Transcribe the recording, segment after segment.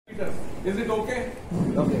speakers. Is it okay?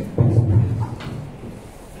 Okay.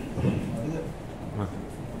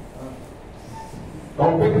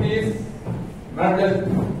 Topic is not just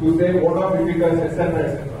to say what are repeaters,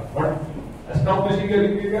 etc., but establishing a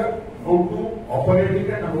repeater, how to operate it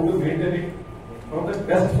and how to maintain it for the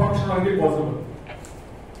best functionality possible.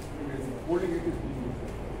 Holding it is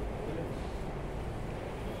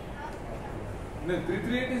no,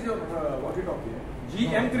 338 is your walkie-talkie.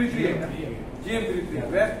 GM338. GM338.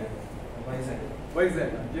 Where?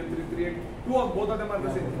 Vizag. GM338. Both of them are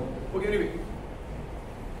the same. Okay, anyway.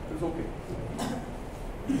 It's okay.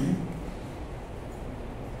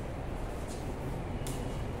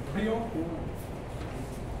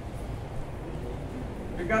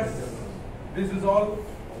 Because this is all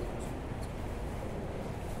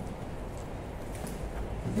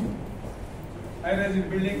high-rise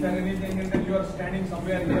buildings and anything, and then you are standing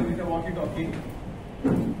somewhere here with a walkie-talkie.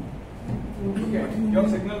 Okay, your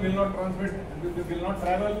signal will not transmit, will not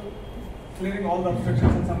travel, clearing all the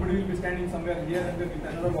obstructions, and somebody will be standing somewhere here and then with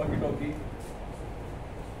another walkie-talkie.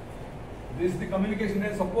 This is the communication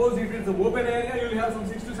range. Suppose if it's an open area, you will have some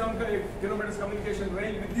 6 to 7 kilometers communication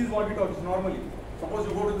range with these walkie-talkies normally. Suppose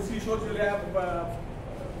you go to the seashores, you will have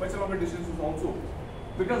much longer distances also.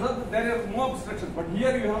 Because there are no obstructions, but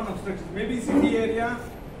here you have an obstruction. Maybe city area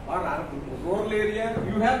or rural area,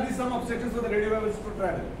 you have these some obstructions for the radio waves to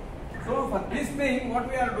travel. So for this thing, what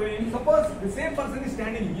we are doing, suppose the same person is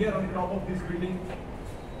standing here on top of this building.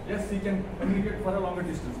 Yes, he can communicate for a longer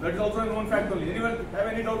distance. That is also a known fact only. Anyone have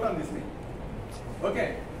any doubt on this thing?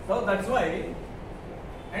 Okay, so that's why,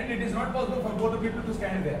 and it is not possible for both the people to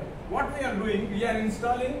stand there. What we are doing, we are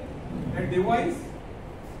installing a device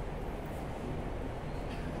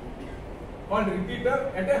called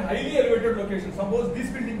repeater at a highly elevated location. Suppose this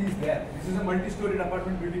building is there. This is a multi-storied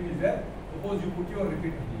apartment building is there. Suppose you put your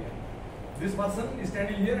repeater here. This person is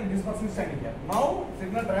standing here and this person is standing here. Now,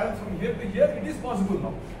 signal travels from here to here. It is possible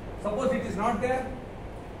now. Suppose it is not there,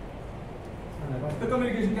 the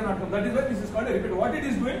communication cannot come. That is why this is called a repeater. What it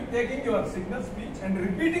is doing, taking your signal speech and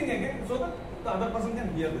repeating again so that the other person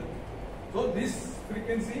can hear it. So this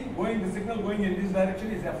frequency going, the signal going in this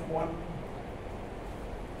direction is F1.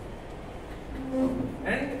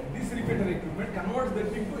 And this repeater equipment converts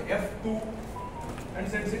that into F2 and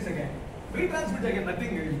sends it again. Retransmit again,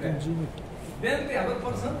 nothing is there. Then the other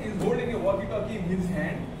person is holding a walkie-talkie in his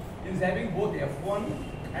hand, is having both F1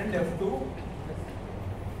 and F2.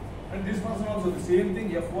 And this person also the same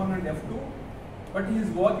thing, F1 and F2. But his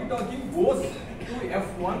walkie-talkie goes to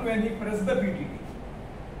F1 when he presses the PTT.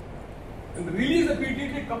 When he releases the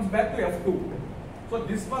PTT, it comes back to F2. So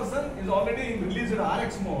this person is already in released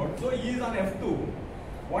RX mode, so he is on F2.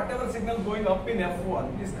 Whatever signal going up in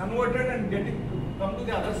F1 is converted and come to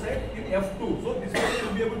the other side in F2. So this person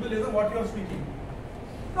will be able to listen what you are speaking.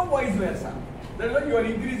 Now vice versa. That is why you are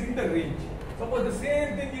increasing the range. Suppose the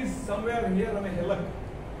same thing is somewhere here on a hillock.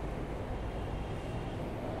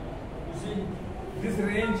 You see, this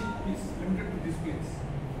range is limited to this place.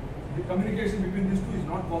 The communication between these two is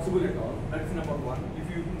not possible at all. That is number one. If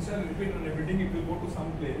you install a repeater on a building, it will go to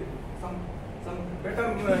some place, some better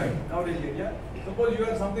coverage area. Suppose you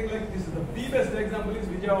have something like this. The best example is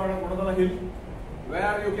Vijayawada Hill,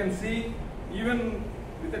 where you can see even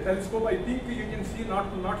with a telescope. I think you can see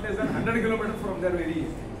not less than 100 kilometers from there very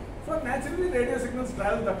easily. So naturally, radio signals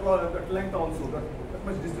travel that length also, that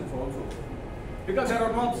much distance also, because there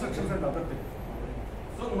are no obstructions and other things.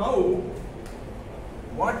 So now,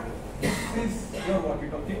 what is your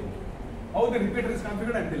walkie-talkie? How the repeater is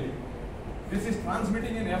configured, I am telling you. This is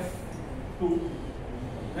transmitting in F2.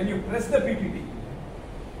 When you press the PTT,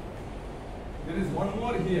 there is one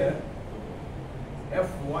more here,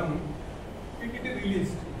 F1, PTT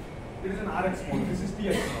released. It is an RX mode. This is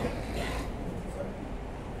TX mode.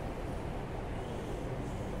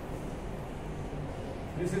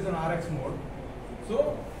 This is an RX mode.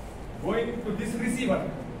 So, going to this receiver,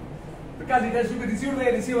 because it has to be received by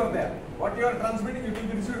a receiver there. What you are transmitting, it will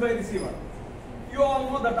be received by a receiver. You all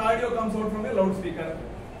know that audio comes out from a loudspeaker.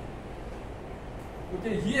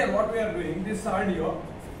 Okay, here what we are doing, this audio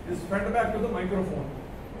is fed back to the microphone.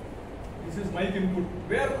 This is mic input.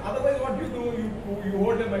 Where otherwise what you do, you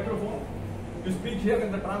hold a microphone, you speak here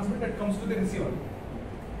and the transmitter comes to the receiver.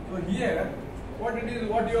 So here, what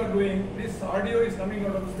you are doing, this audio is coming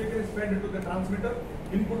out of the speaker, is fed to the transmitter,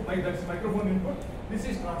 input, that's microphone input, this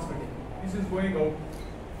is transmitting, this is going out,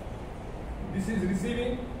 this is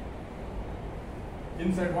receiving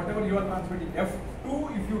inside whatever you are transmitting.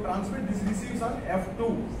 F2, if you transmit, this receives on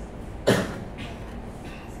F2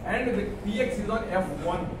 and the TX is on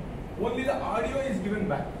F1. Only the audio is given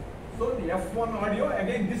back. So the F1 audio,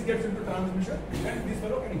 again this gets into transmission and this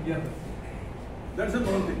fellow can hear this. That's the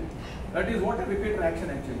whole thing. That is what a repeater action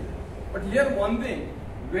actually. But here one thing,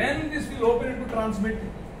 when this will open into transmit,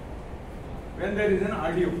 when there is an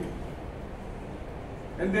audio.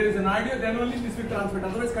 When there is an audio, then only this will transmit.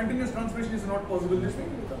 Otherwise, continuous transmission is not possible. This thing,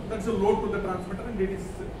 that's a load to the transmitter and it is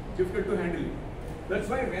difficult to handle it. That's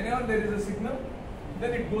why whenever there is a signal,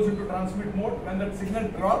 then it goes into transmit mode. When that signal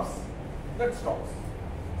drops, that stops.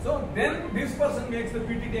 So then this person makes the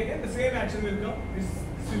PTT again, the same action will come. This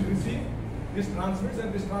will receive, this transmits,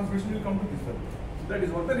 and this transmission will come to this one. So that is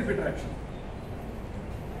what the repeater action.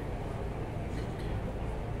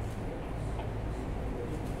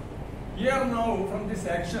 Here now from this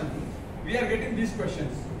action, we are getting these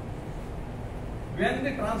questions. When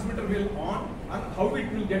the transmitter will on and how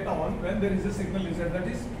it will get on when there is a signal inside, that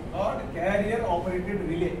is called carrier operated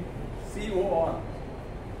relay, COR.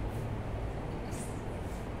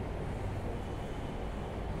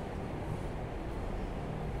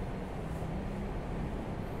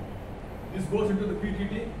 This goes into the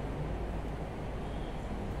PTT,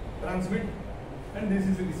 transmit, and this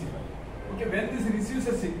is the receiver. Okay, when this receives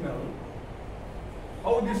a signal,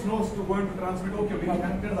 how this knows to going to transmit? Okay, we have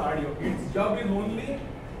connected the audio. Its job is only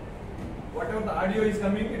whatever the audio is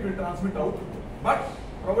coming, it will transmit out. But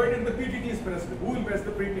provided the PTT is pressed, who will press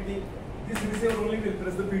the PTT? This receiver only will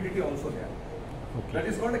press the PTT also there. Okay. That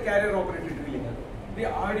is called a carrier operated relay. The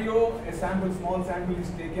audio, a sample, small sample is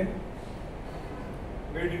taken,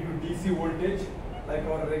 made into DC voltage, like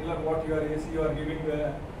our regular what you are AC, you are giving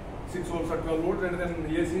 6 volts or 12 volts, and then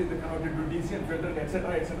AC is converted to DC and filtered,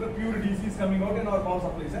 etc. etc. Pure DC is coming out in our power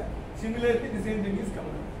supply. Similarly, the same thing is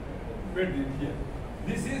coming made here.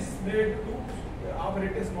 This is made to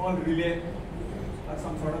operate a small relay or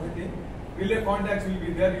some sort of a thing. Relay contacts will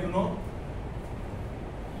be there, you know.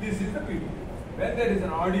 This is the PD. When there is an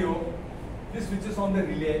audio, this switches on the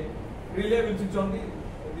relay. Relay will switch on the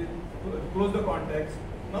close the contacts.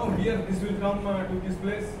 Now here this will come to this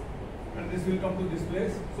place and this will come to this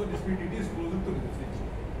place. So this PTT is closer to this switch.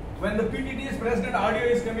 When the PTT is pressed and audio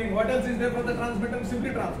is coming, what else is there for the transmitter? Simply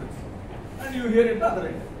transmits. And you hear it the other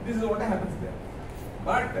end. This is what happens there.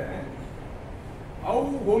 But how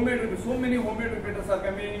homemade, so many homemade repeaters are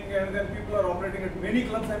coming and then people are operating at many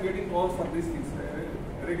clubs. I am getting calls for these things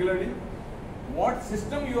regularly. What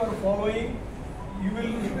system you are following, you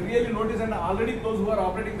will really notice, and already those who are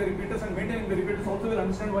operating the repeaters and maintaining the repeaters also will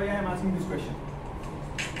understand why I am asking this question.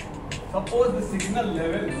 Suppose the signal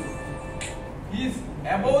level is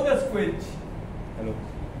above the squelch,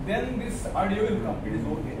 then this audio will come, it is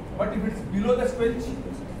okay. But if it's below the squelch,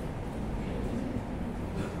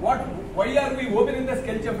 why are we opening the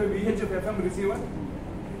squelch of a VHF FM receiver?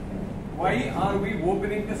 Why are we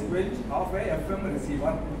opening the squelch of a FM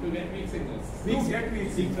receiver? To get weak signals. To get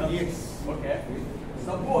weak signals. Yes. Okay.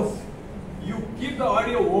 Suppose you keep the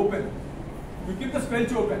audio open, you keep the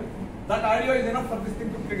squelch open. That audio is enough for this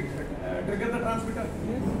thing to trigger the transmitter.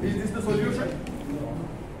 Is this the solution?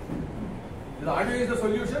 The audio is the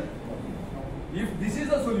solution. If this is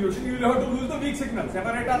the solution, you will have to lose the weak signals. Am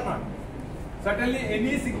I right or not? Certainly,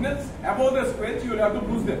 any signals above the squelch, you will have to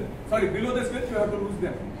lose them. Sorry, below the squelch, you have to lose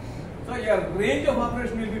them. So your range of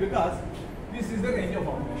operation will be because this is the range of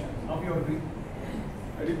operation of your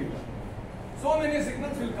repeater. So many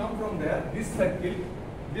signals will come from there. This circle,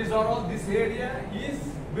 this or all, this area is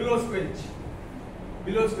below squelch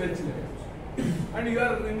level. And you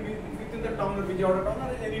are within the town or Vijayawada town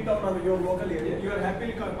or any town or your local area, you are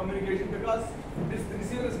happily communicating because this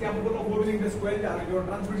receiver is capable of opening the squelch, or your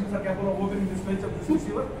transmissions are capable of opening the squelch of this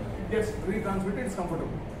receiver. It gets retransmitted, it's comfortable.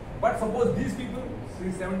 But suppose these people,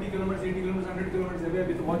 70 kilometers, 80 kilometers, 100 kilometers away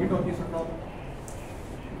with walkie-talkies and all,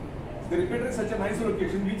 the repeater is such a nice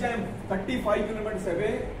location, which I am 35 kilometers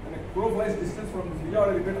away, and a crow flies distance from this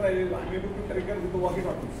Vijayawada repeater, I am able to trigger with the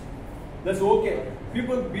walkie-talkies. That's okay.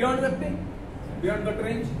 People beyond that thing, beyond that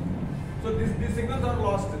range, so these signals are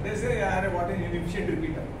lost. They say, what an inefficient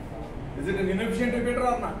repeater. Is it an inefficient repeater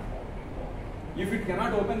or not? If it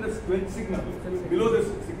cannot open the squelch signal below the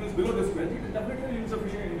signals below the squelch, it is definitely an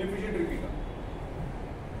inefficient repeater.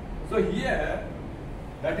 So here,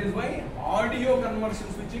 that is why audio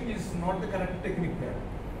conversion switching is not the correct technique there.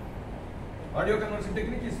 Audio conversion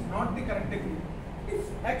technique is not the correct technique. It's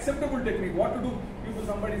acceptable technique. What to do?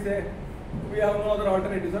 Somebody say, we have no other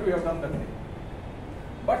alternative, sir, we have done that thing.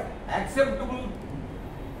 But acceptable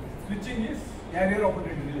switching is carrier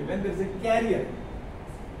operated relay. When there is a carrier,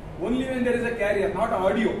 only when there is a carrier, not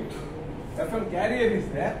audio. FM carrier is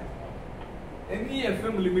there. Any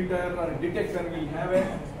FM limiter or detector will have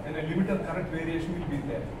and a limiter current variation will be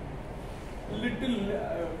there. Little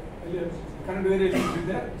current variation will be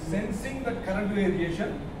there. Sensing that current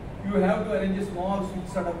variation, you have to arrange a small switch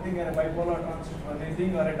sort of thing, or a bipolar transistor or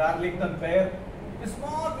anything, or a Darlington pair. A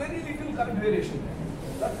small, very little current variation.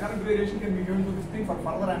 That current variation can be given to this thing for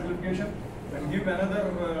further amplification. And give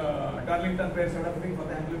another Darlington pair sort of thing for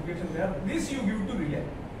the amplification there. This you give to relay.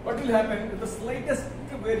 What will happen? The slightest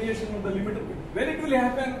variation of the limiter. When it will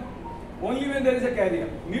happen? Only when there is a carrier.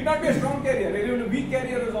 Need not be a strong carrier. Even a weak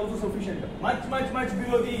carrier is also sufficient. Much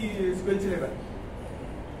below the squelch level.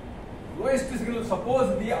 Lowest signal.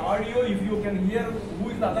 Suppose the audio, if you can hear who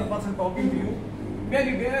is the other person talking to you, may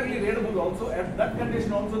be barely readable also. At that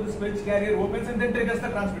condition also the squelch carrier opens and then triggers the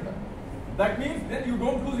transmitter. That means then you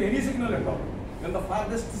don't lose any signal at all. When the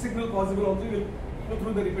farthest signal possible also will go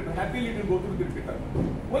through the repeater. Happily it will go through the repeater.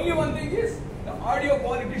 Only one thing is the audio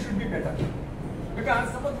quality should be better.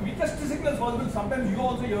 Because some of the weakest signals possible, sometimes you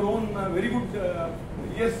also your own very good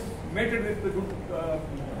ears mated with the good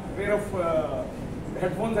pair of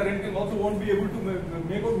headphones or anything also won't be able to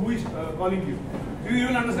make out who is calling you. Do you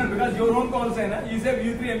even understand? Because your own call say, you say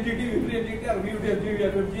VU2AAP or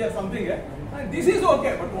VU2AAP or something. And this is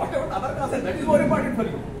okay, but whatever other call says, that is more important for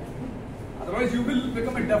you. Otherwise you will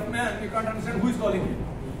become a deaf man, you can't understand who is calling you.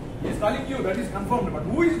 He is calling you, that is confirmed, but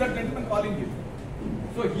who is that gentleman calling you?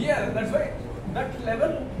 So here, that's why that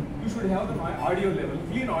level, you should have the audio level,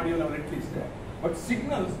 clean audio level at least there. But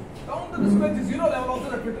signals, down to the squelch 0 level also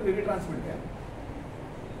that will retransmit there.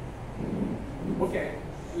 Okay,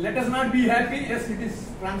 let us not be happy, yes it is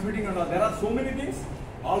transmitting and all. There are so many things,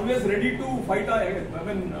 always ready to fight or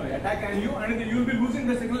attack on you, and you will be losing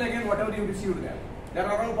the signal again whatever you received there. There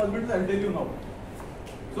are all possibilities, I will tell you now.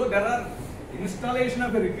 So there are installation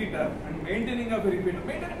of a repeater and maintaining of a repeater.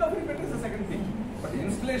 Maintaining of a repeater is the second thing. But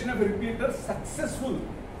installation of a repeater successful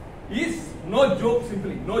is no joke,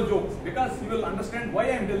 simply no jokes, because you will understand why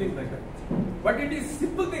I am telling like that. But it is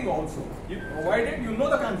simple thing also. Provided you know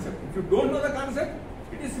the concept. If you don't know the concept,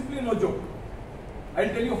 it is simply no joke. I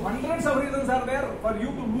will tell you hundreds of reasons are there for you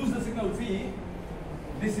to lose the signal. See,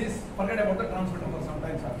 this is, forget about the transmitter for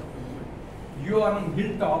sometimes. You are on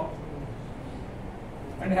hilltop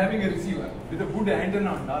and having a receiver with a good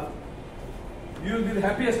antenna and all. You will be the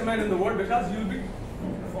happiest man in the world because you will be,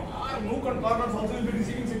 from our nook and corners also you will be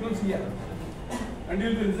receiving signals here. And you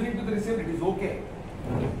will be listening to the receiver, it is okay.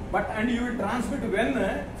 But, and you will transmit when,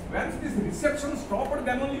 once this reception stopped,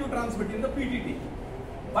 then only you transmit in the PTT.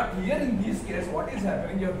 But here in this case, what is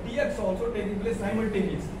happening? Your TX also taking place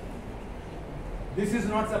simultaneously. This is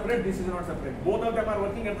not separate, this is not separate. Both of them are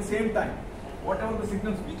working at the same time. Whatever the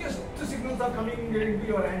signals, weakest signals are coming into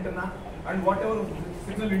your antenna, and whatever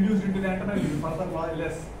signal induced into the antenna is further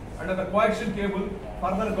less. And the coaxial cable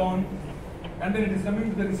further gone, and then it is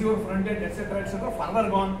coming to the receiver front end, etc., further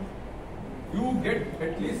gone. You get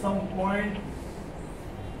at least some 0.12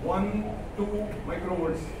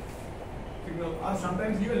 microvolts signal, or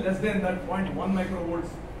sometimes even less than that, 0.1 microvolts.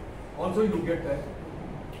 Also you get that.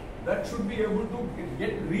 That should be able to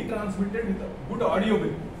get retransmitted with a good audio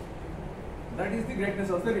bill. That is the greatness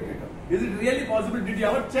of the repeater. Is it really possible? Did you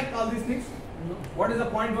ever check all these things? No. What is a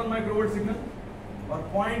 0.1 microvolt signal? Or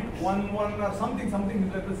 0.11 or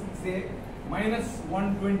something, let us say minus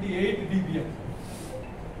 128 dBm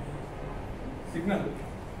signal.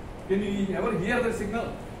 Can you ever hear the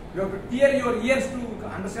signal? You have to tear your ears to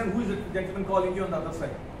understand who is the gentleman calling you on the other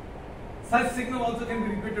side. Such signal also can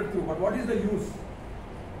be repeated through, but what is the use?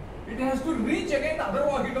 It has to reach again the other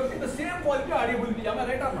walkie-talkie, the same quality audibility. Am I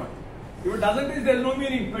right or not? If it doesn't, there is no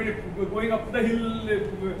meaning. Going up the hill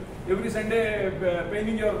every Sunday,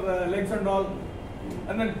 paining your legs and all,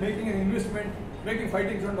 and then making an investment, making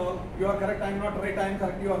fightings and all. You are correct, I am not right, I am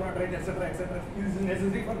correct, you are not right, etc., etc. Is it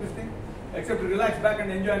necessary for this thing? Except to relax back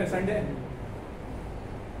and enjoy on a Sunday.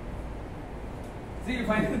 See,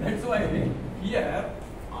 finally, that's why here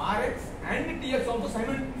RX and TX also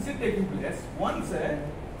simultaneously taking place. Once the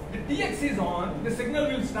TX is on, the signal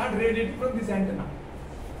will start radiating from this antenna.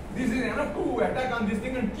 This is enough to attack on this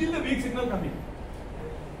thing and kill the weak signal coming.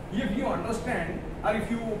 If you understand, or if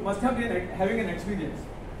you must have been having an experience.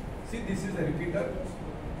 See, this is a repeater.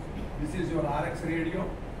 This is your RX radio.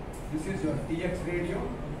 This is your TX radio.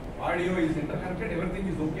 Audio is interconnected. Everything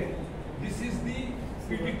is okay. This is the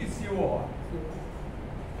PTT COR.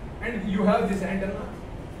 And you have this antenna.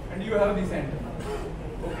 And you have this antenna.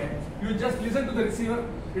 Okay. You just listen to the receiver.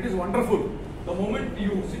 It is wonderful. The moment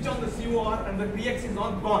you switch on the COR and the TX is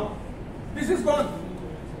not gone, this is gone.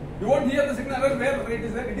 You won't hear the signal where it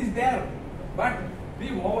is there. It is there. But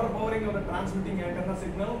the overpowering of the transmitting antenna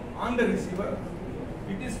signal on the receiver,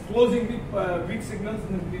 it is closing the weak signals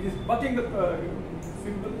and it is bucking the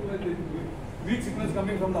weak signals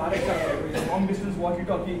coming from the RX long distance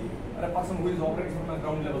walkie-talkie or a person who is operating from the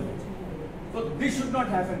ground level. So this should not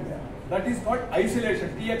happen there. That is called isolation,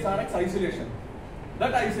 TX-RX isolation.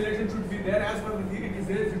 That isolation should be there as per the theory. It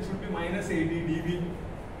says it should be minus 80 dB.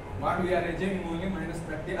 What we are assuming only minus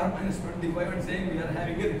 30 or minus 25 and saying we are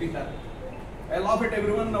having a repeater. I laugh at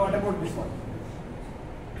everyone. What about this one?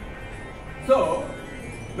 So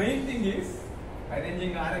main thing is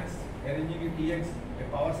arranging RX, arranging a TX, a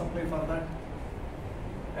power supply for that,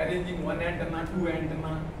 arranging one antenna, two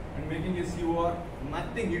antenna, and making a COR.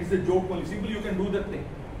 Nothing. It's a joke only. Simply you can do that thing.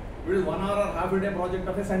 It is 1 hour or half a day project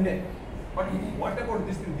of a Sunday. But what about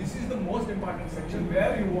this thing? This is the most important section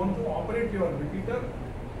where you want to operate your repeater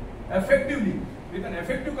effectively. With an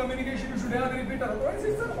effective communication, you should have a repeater. Otherwise,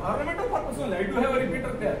 it's an ornamental purpose only. I do have a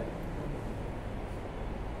repeater there.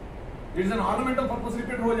 It is an ornamental purpose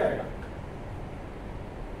repeater ho jayega.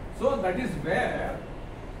 So that is where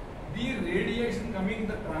the radiation coming in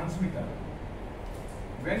the transmitter,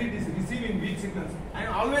 when it is receiving weak signals, I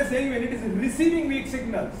am always saying when it is receiving weak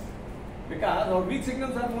signals, because our weak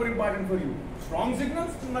signals are more important for you. Strong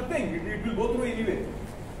signals, nothing, it will go through anyway.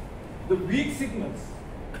 The weak signals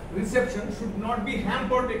reception should not be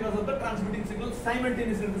hampered because of the transmitting signals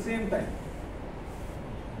simultaneously at the same time.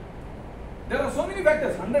 There are so many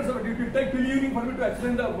factors, hundreds of it. It will take till evening for me to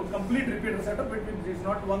explain the complete repeater setup, but it is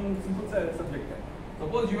not one simple subject.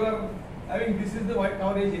 Suppose you are having, this is the white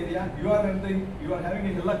coverage area, you are having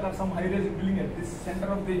a hillock or some high-rise building at this center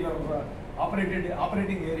of the your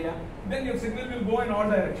operating area, then your signal will go in all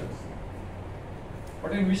directions.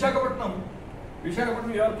 But in Visakhapatnam,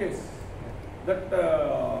 your case, that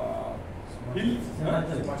hills,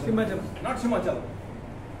 not Simachal,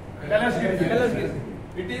 Kailashgiri,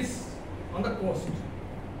 it is on the coast,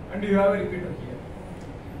 and you have a repeater here.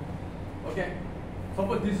 Okay,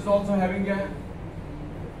 suppose this is also having a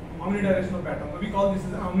omnidirectional pattern. We call this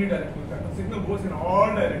as an omnidirectional pattern. Signal goes in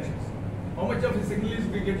all directions. How much of the signal is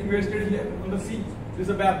getting wasted here on the sea? This is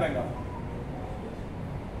a bad Bengal.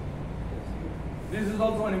 This is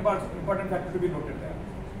also an important factor to be noted there.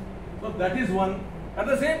 So that is one. At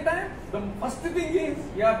the same time, the first thing is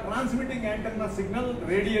you are transmitting antenna signal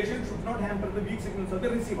radiation should not hamper the weak signals of the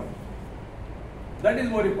receiver. That is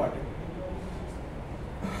more important.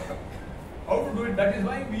 How to do it? That is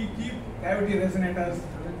why we keep cavity resonators.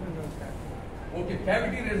 Okay,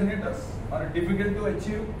 cavity resonators are difficult to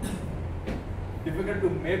achieve, difficult to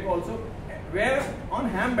make also. Where? On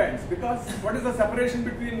ham bands, because what is the separation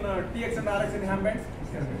between TX and RX in ham bands?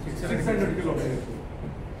 600 kilohertz.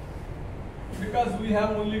 Because we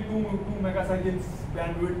have only 2 megacycles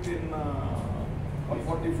bandwidth in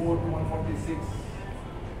 144 to 146.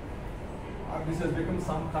 This has become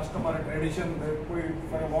some customer tradition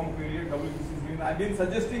for a long period. WPC is doing. I've been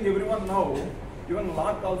suggesting everyone now, even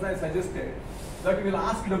LARC also I suggested that we will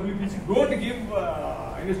ask WPC, don't give in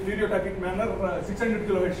a stereotypic manner 600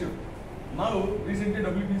 kilohertz shift. Now, recently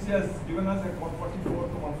WPC has given us at 144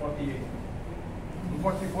 to 148,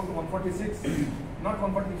 144 to 146, not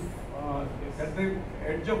 140. At the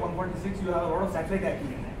edge of 146, you have a lot of satellite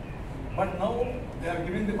activity. But now they are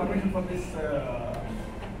giving the permission for this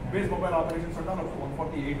base mobile operations shutdown up to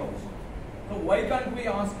 148 also. So why can't we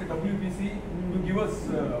ask WPC to give us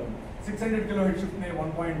 600 kilohertz shift in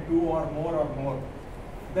 1.2 or more?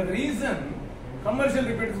 The reason, commercial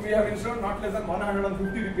repeaters we have installed not less than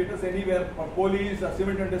 150 repeaters anywhere for police or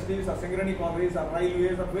cement industries or Singarani quarries or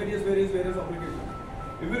railways or various applications.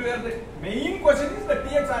 Everywhere the main question is the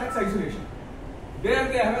TX-RX isolation. There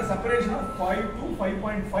they have a separation of 5 to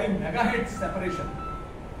 5.5 megahertz separation.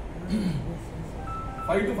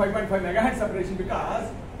 5 to 5.5 megahertz separation,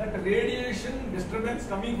 because that radiation disturbance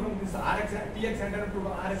coming from this TX antenna to the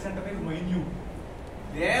RX antenna is minute.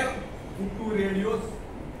 There, put 2 radios,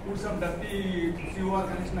 put some dirty COR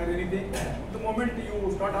connection or anything. The moment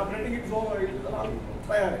you start operating, it is over. It is all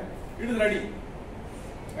fire. It is ready.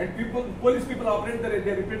 And police people operate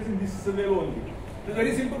their repeaters in this way only. It is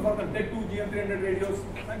very simple for them. Take 2 GM300 radios,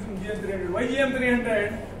 maximum GM300. Why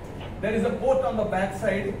GM300? There is a port on the back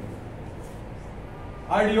side.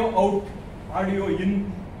 Audio out, audio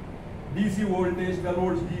in, DC voltage, 12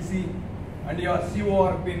 volts DC, and your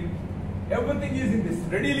COR pin. Everything is in this,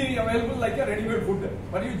 readily available like a ready-made food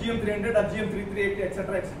for you, GM300 or GM338,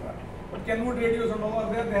 etc. etc. But Kenwood radios and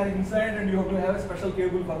over there, they are inside and you have to have a special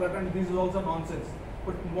cable for that, and this is also nonsense.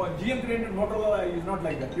 But GM300 Motorola is not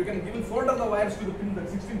like that. You can even solder the wires to the pin, the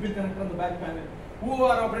 16-pin connector on the back panel. Who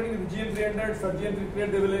are operating with GM300s or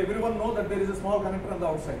GM338, they will everyone know that there is a small connector on the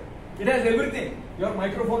outside. It has everything. Your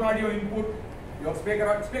microphone audio input, your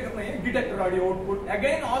speaker detector audio output.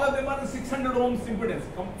 Again, all of them are 600 ohms impedance,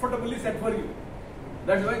 comfortably set for you.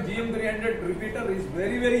 That's why GM300 repeater is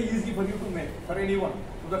very easy for you to make, for anyone.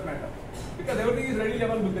 that matter. Because everything is readily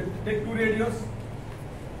available. Take two radios,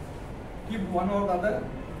 keep one over the other.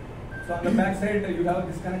 So on the back side you have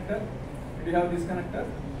this connector, and you have this connector.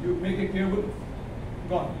 You make a cable,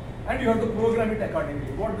 gone. And you have to program it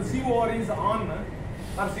accordingly. What the COR is on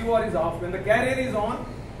or COR is off. When the carrier is on,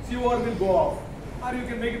 COR will go off. Or you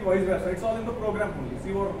can make it vice versa. It's all in the program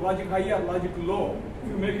only. COR logic high or logic low. If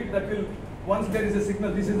you make it, that will, once there is a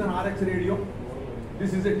signal, this is an RX radio,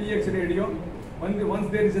 this is a TX radio.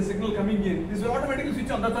 Once there is a signal coming in, this will automatically switch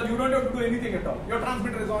on. That's all. You don't have to do anything at all. Your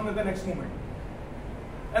transmitter is on at the next moment.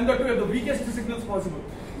 And that way, the weakest signals possible.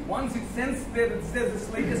 Once it senses there is the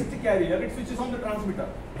slightest carrier, it switches on the transmitter.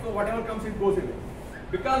 So whatever comes, it goes away.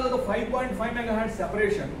 Because of the 5.5 megahertz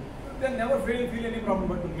separation, they never feel any problem.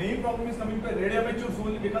 But the main problem is coming to a radio amateurs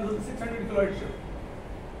only because of the 600 kilohertz shift.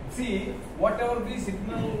 See, whatever the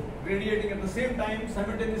signal radiating at the same time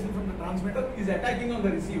simultaneously from the transmitter is attacking on the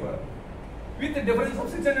receiver with a difference of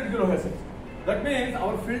 600 kilohertz. That means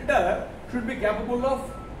our filter should be capable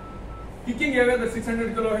of kicking away the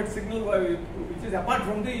 600 kilohertz signal which is apart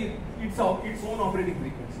from its own operating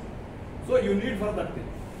frequency. So you need for that thing.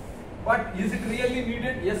 But is it really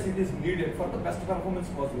needed? Yes, it is needed for the best performance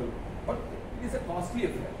possible. But it is a costly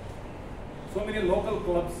affair. So many local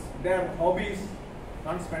clubs, their hobbies,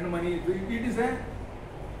 can't spend money. It is a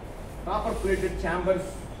copper plated chambers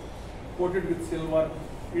coated with silver.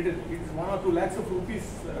 It is 1 or 2 lakhs of rupees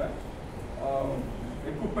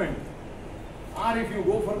equipment. Or if you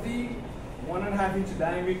go for the 1.5 inch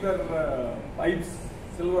diameter pipes,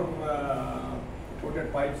 silver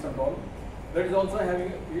coated pipes and all, that is also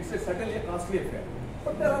having, it's certainly a costly affair.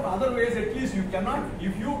 But there are other ways. At least you cannot,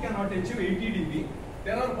 if you cannot achieve 80 dB,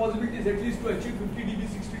 there are possibilities at least to achieve 50 dB,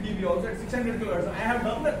 60 dB also at 600 kilohertz. I have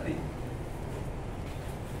done that thing.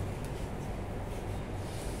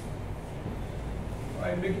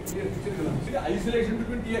 I make it clear. See the isolation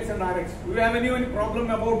between TX and RX. Do you have any problem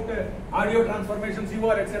about audio transformation,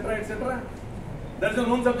 COR, etc., etc.? That's a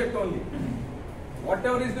known subject only.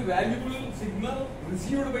 Whatever is the valuable signal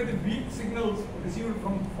received by the weak signals received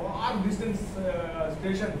from far distance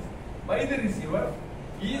stations by the receiver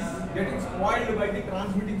is getting spoiled by the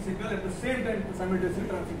transmitting signal at the same time simultaneously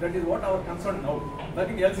transmitting. That is what our concern now.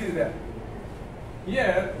 Nothing else is there.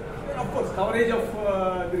 Here, of course, coverage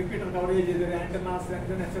of the repeater coverage, the antennas,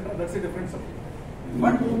 etc. That's a different subject.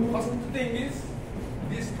 But first thing is,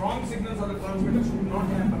 these strong signals of the transmitter should not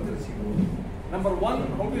hamper the receiver. Number one,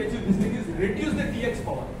 how to achieve this thing is reduce the TX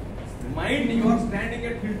power. Mind you are standing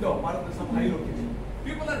at hilltop or some high location.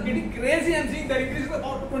 People are getting crazy and saying they're increasing the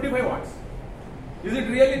power to 25 watts. Is it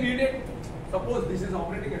really needed? Suppose this is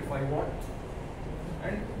operating at 5 watts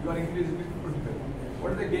and you are increasing it to 25.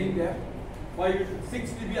 What is the gain there?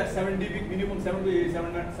 6 dB or 7 dB, minimum 7 to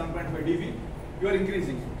 7.5 dB, you are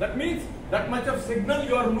increasing. That means that much of signal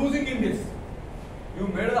you are losing in this. You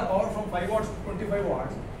made the power from 5 watts to 25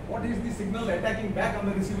 watts. What is the signal attacking back on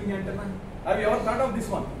the receiving antenna? Have you ever thought of this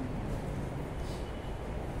one?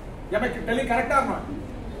 Am I telling correct or not?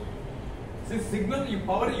 Since signal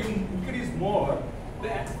power you increase more,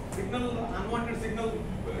 the signal, unwanted signal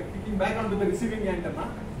kicking back onto the receiving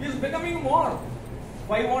antenna is becoming more.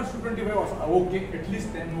 5 watts to 25 watts. Okay, at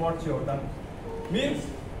least 10 watts you have done. Means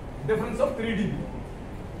difference of 3 dB.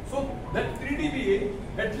 So that 3 dB,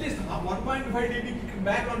 at least 1.5 dB kicking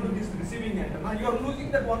back onto this receiving antenna, you are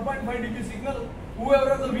losing that 1.5 dB signal. Whoever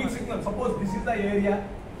has a weak signal, suppose this is the area,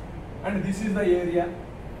 and this is the area,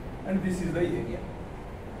 and this is the area.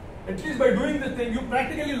 At least by doing this thing, you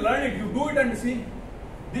practically learn it. You do it and see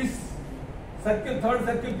this circle, third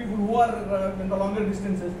circle people who are in the longer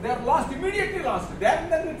distances, they are lost, immediately lost.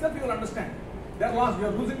 Then itself you will understand. They are lost, you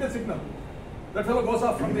are losing the signal. That fellow goes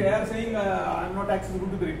off from the air saying, I am not accessible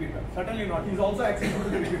to the repeater. Certainly not, he is also accessible to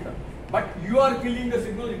the repeater. But you are killing the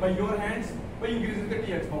signal by your hands by increasing the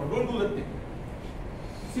TX power. Don't do that thing.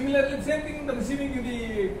 Similarly, same thing in the receiving,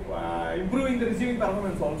 improving the receiving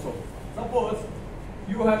performance also. Suppose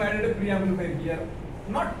you have added a preamplifier here,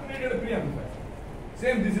 not needed a preamplifier.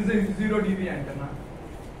 Same, this is a 0 dB antenna.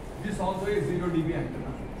 This also is 0 dB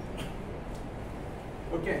antenna.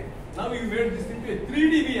 Okay. Now you made this into a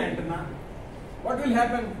 3 dB antenna. What will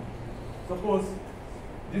happen? Suppose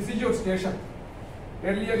this is your station.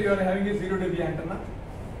 Earlier you are having a 0 dB antenna,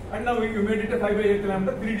 and now you made it a 5 by 8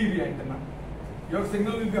 lambda 3 dB antenna. Your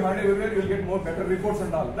signal will be heard everywhere. You will get more better reports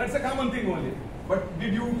and all. That's a common thing only. But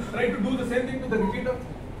did you try to do the same thing to the repeater?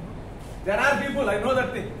 There are people, I know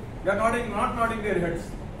that thing. They are not nodding their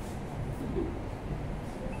heads.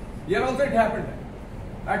 Here also it happened.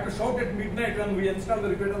 I had to shout at midnight when we installed the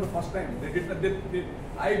repeater the first time.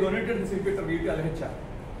 I donated this repeater VU2AAP.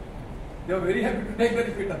 They were very happy to take the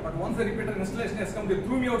repeater, but once the repeater installation has come, they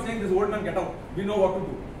threw me out saying, "This old man, get out. We know what to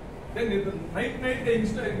do." Then night they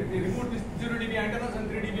removed this 0 dB antennas and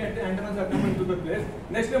 3 dB antennas have come into the place.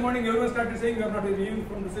 Next day morning, everyone started saying, "We are not even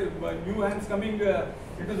from the new hands coming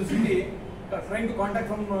into the city, trying to contact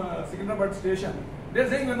from Hyderabad station." They are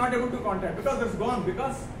saying we are not able to contact because it's gone,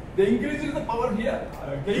 because they increased the power here,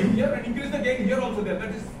 gain here, and increased the gain here also there.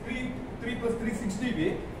 That is 3 plus 3, 6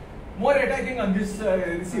 dB. More attacking on this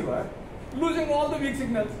receiver, losing all the weak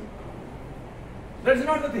signals. That is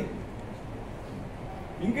not the thing.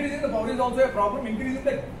 Increasing the power is also a problem. Increasing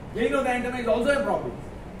the gain of the antenna is also a problem.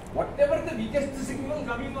 Whatever the weakest signal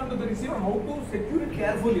coming onto the receiver, how to secure it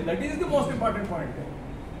carefully. That is the most important point.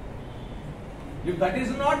 If that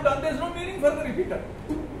is not done, there is no meaning for the repeater.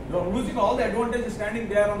 You are losing all the advantages standing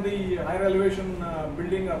there on the higher elevation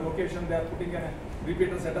building or location. They are putting a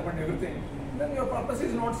repeater setup and everything. Then your purpose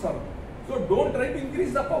is not served. So don't try to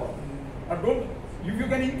increase the power. Or don't. If you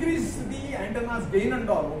can increase the antenna's gain and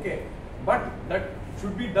all, okay. But that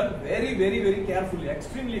should be done very, very, very carefully,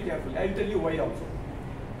 extremely carefully. I'll tell you why also.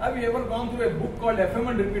 Have you ever gone through a book called FM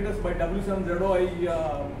and Repeaters by W7ZO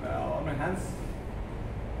on my hands?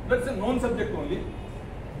 That's a known subject only.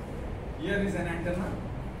 Here is an antenna,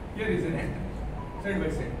 here is an antenna, side by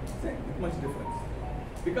side. See, much difference.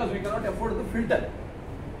 Because we cannot afford the filter.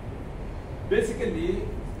 Basically,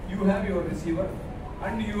 you have your receiver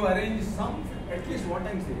and you arrange some, at least what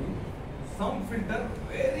I'm saying, some filter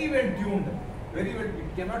very well tuned. Very well,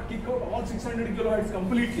 it cannot kick out all 600 kilohertz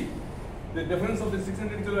completely. The difference of the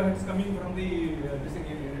 600 kilohertz coming from the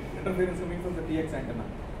interference coming from the TX antenna.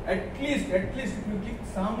 At least if you kick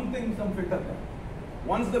something, some filter there.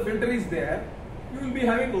 Once the filter is there, you will be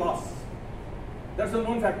having loss. That's a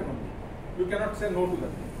known factor only. You cannot say no to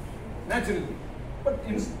that, naturally. But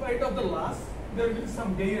in spite of the loss, there will be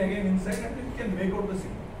some gain again inside and it can make out the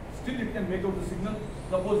signal. Still it can make out the signal.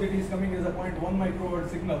 Suppose it is coming as a 0.1 microwatt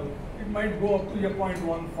signal, it might go up to a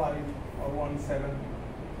 0.15 or 0.17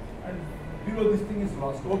 and below this thing is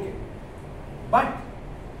lost. Okay. But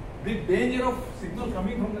the danger of signal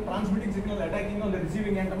coming from the transmitting signal attacking on the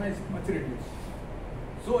receiving antenna is much reduced.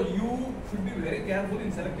 So you should be very careful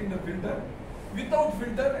in selecting the filter. Without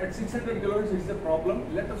filter at 600 kilohertz is a problem.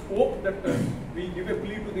 Let us hope that we give a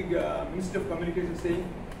plea to the Ministry of Communication saying,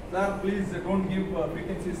 "Sir, please don't give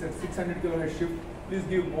frequencies at 600 kilohertz shift. Please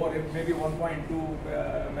give more, maybe 1.2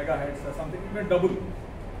 megahertz or something, even double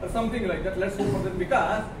or something like that." Let's hope for that,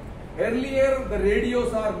 because earlier the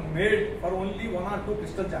radios are made for only 1 or 2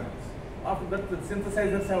 crystal channels. After that, the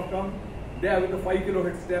synthesizers have come. They have with the 5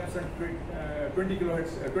 kilohertz steps and 20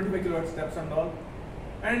 kilohertz, 25 kilohertz steps and all.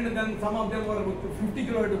 And then some of them were with 50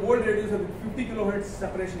 kilohertz. Old radios are with 50 kilohertz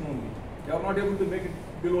separation only. They are not able to make it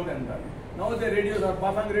below than that. Now the radios are,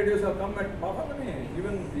 Bafang radios have come at,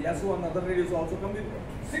 even the SO and other radios also come with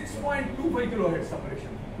 6.25 kilohertz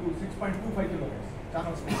separation to 6.25 kilohertz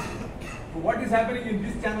channel space. So what is happening in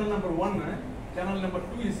this channel number 1, channel number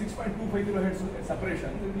 2 is 6.25 kilohertz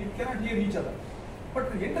separation. We cannot hear each other.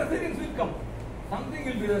 But the interference will come. Something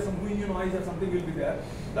will be there, some booing noise or something will be there.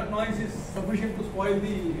 That noise is sufficient to spoil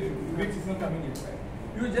the weak signal coming inside.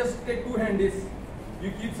 You just take 2 handies,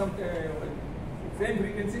 you keep some same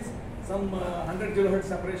frequencies, some 100 kilohertz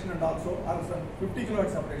separation and also, or some 50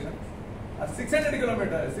 kilohertz separation. 600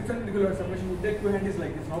 kilohertz separation, you take 2 handies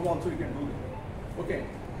like this. Now also you can do that. Okay,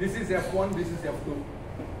 this is F1, this is F2.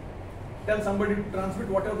 Tell somebody to transmit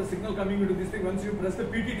whatever the signal coming into this thing. Once you press the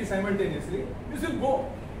PTT simultaneously, this will go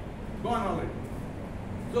on already.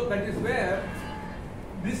 So that is where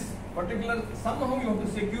this particular, somehow you have to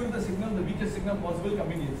secure the signal, the weakest signal possible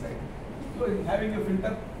coming inside. So having a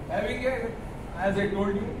filter, having a, as I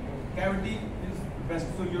told you, cavity is the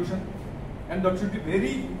best solution, and that should be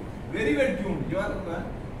very, very well tuned. Your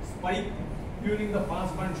spike tuning the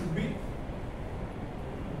pass band should be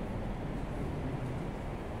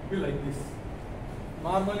like this.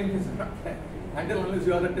 Normally it is not, until unless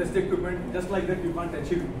you have the test equipment, just like that you can't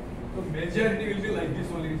achieve it. So majority will be like this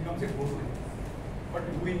only, it comes in both ways. But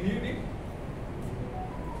we need it.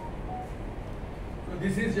 So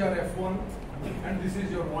this is your F1 and this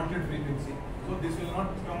is your wanted frequency. So this will not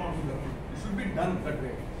come out to the, it should be done that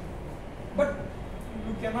way. But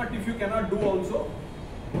you cannot, if you cannot do also,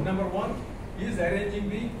 number 1 is arranging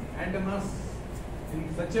the antennas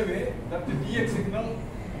in such a way that the TX signal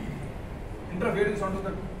interference onto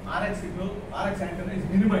the RX signal, RX antenna is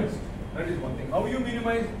minimized. That is one thing. How you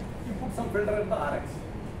minimize? You put some filter at the RX.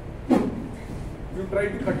 You try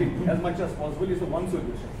to cut it as much as possible is the one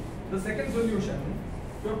solution. The second solution,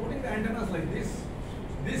 you are putting the antennas like this.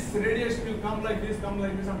 This radiation will come like this and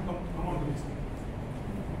come onto this thing.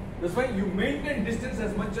 That's why you maintain distance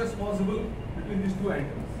as much as possible between these two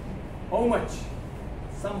antennas. How much?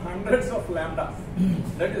 Some hundreds of lambdas.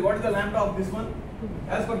 That is, what is the lambda of this one?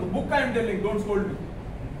 As per the book I am telling, don't scold me.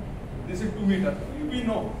 This is 2 meters. We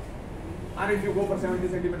know. And if you go for 70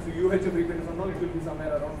 centimeters, UHF frequency and all, it will be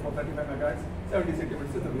somewhere around 435 megahertz. 70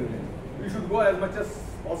 centimeters is the wavelength. We should go as much as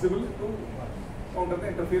possible to counter the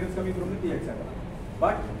interference coming from the TX antenna.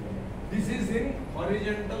 But this is in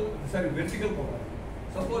vertical power.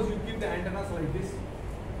 Suppose you keep the antennas like this.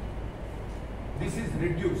 This is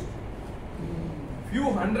reduced. Few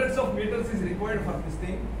hundreds of meters is required for this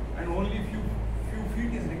thing, and only few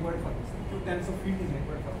feet is required for this thing. Few tens of feet is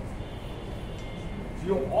required for this thing. So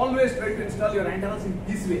you always try to install your antennas in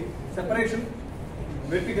this way. Separation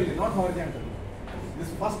vertically, not horizontally. This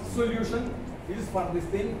first solution is for this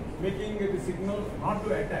thing, making the signal not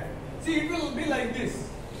to attack. See, it will be like this.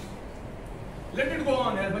 Let it go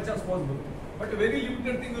on as much as possible. But a very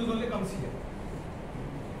limited thing will only comes here.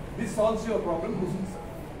 This solves your problem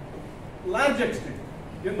to large extent.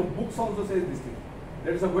 Even the books also says this thing.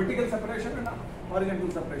 There is a vertical separation and a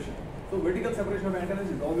horizontal separation. So vertical separation of antennas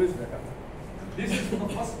is always better. This is the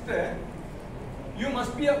first. You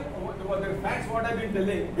must be the facts what I've been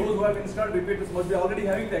telling. Those who have installed repeaters must be already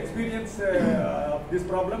having the experience of this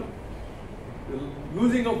problem.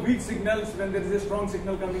 Losing of weak signals when there is a strong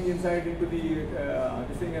signal coming inside into the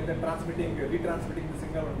this thing and then retransmitting the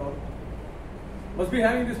signal and all. Must be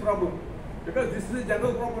having this problem because this is a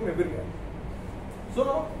general problem everywhere.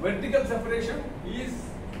 So vertical separation is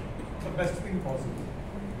the best thing possible.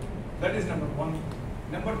 That is number one.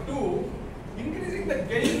 Number two, increasing the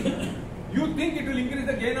gain. You think it will increase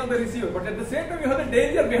the gain of the receiver, but at the same time you have the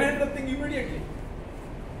danger behind the thing immediately.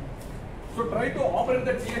 So try to operate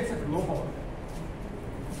the TX at low power.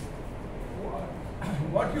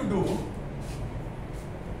 What you do,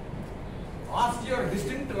 ask your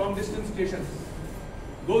distant long distance stations,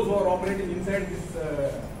 those who are operating inside this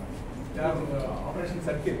operation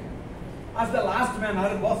circuit, as the last man,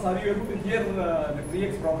 our boss, are you able to hear the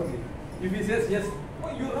TX properly? If he says yes,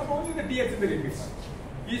 oh, you run only the TX in the repeater.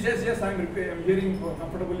 He says yes, I am hearing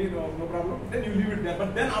comfortably, no problem, then you leave it there.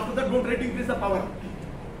 But then after that, don't try to increase the power.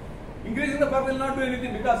 Increasing the power will not do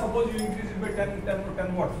anything because suppose you increase it by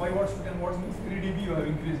 10 watts, 5 watts to 10 watts means 3 dB you have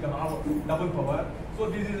increased double power. So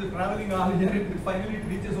this is traveling all here, finally it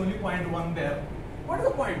reaches only 0.1 there. What is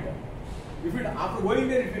the point? If it, after going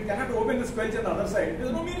there, if it cannot open the squelch on the other side, there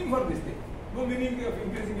is no meaning for this thing. No meaning of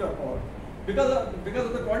increasing your power. Because of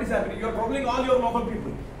the what is happening, you are troubling all your local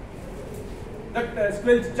people. That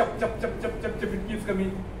squelch, chup, it keeps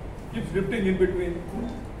coming, keeps drifting in between.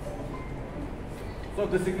 So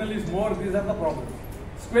the signal is more, these are the problems.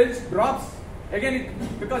 Squelch drops, again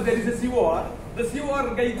because there is a COR, the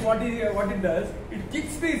COR guy, what it does, it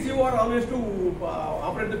kicks the COR always to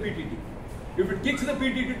operate the PTT. If it kicks the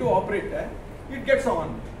PTT to operate, it gets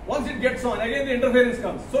on. Once it gets on, again the interference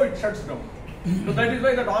comes, so it shuts down. So that is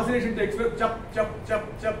why that oscillation takes place, chup,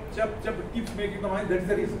 it keeps making the noise, that is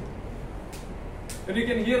the reason. When you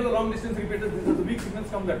can hear the long distance repeaters, this is the weak signals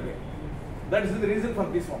come that way. That is the reason for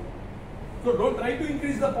this one. So don't try to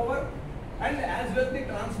increase the power and as well the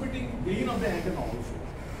transmitting gain of the antenna also.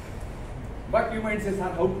 But you might say, sir,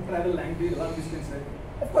 how to travel long distance?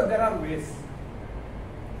 Of course, there are ways.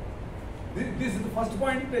 This is the first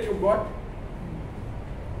point that you got.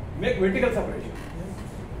 Make vertical separation.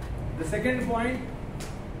 The second point,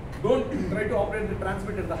 don't try to operate the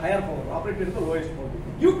transmitter at the higher power, operate it at the lowest power.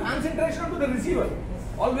 Give concentration to the receiver.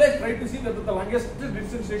 Always try to see that the longest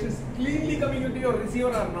distance station is cleanly coming into your receiver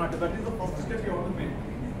or not. That is the first step you want to make.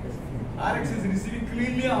 RX is receiving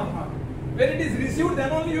cleanly or not. When it is received,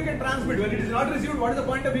 then only you can transmit. When it is not received, what is the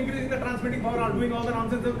point of increasing the transmitting power or doing all the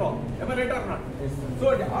nonsense and all? Am I right or not?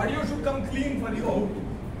 So the audio should come clean for you.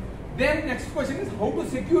 Then next question is how to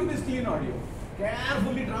secure this clean audio.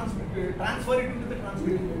 Carefully transfer it into the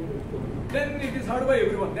transmitter. Then it is heard by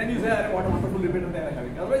everyone. Then you say, what a wonderful repeater they are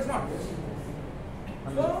having. Otherwise not.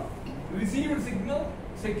 So, received signal,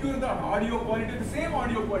 secure the audio quality, the same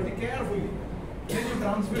audio quality carefully. Then you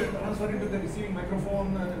transfer it to the receiving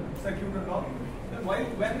microphone, circuit and all. Then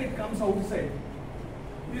when it comes outside,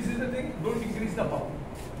 this is the thing, don't increase the power.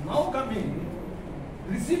 Now coming,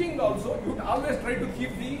 receiving also, you always try to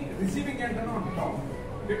keep the receiving antenna on top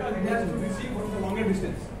because it has to receive from the longer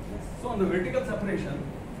distance. So on the vertical separation,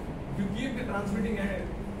 you keep the transmitting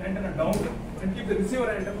antenna down and keep the receiver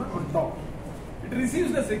antenna on top. It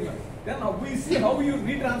receives the signal. Then we see how you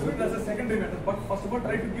retransmit as a secondary method. But first of all,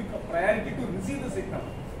 try to give a priority to receive the signal.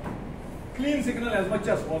 Clean signal as much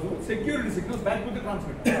as possible. Security signals back to the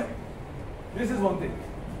transmitter. This is one thing.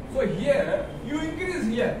 So here, you increase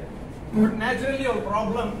here. But naturally, your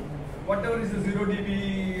problem whatever is the 0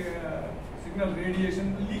 dB signal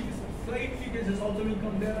radiation, slight leakages also will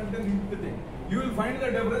come there, and then the thing. You will find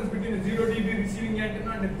the difference between a 0 dB receiving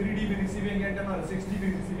antenna and a 3 dB receiving antenna or a 6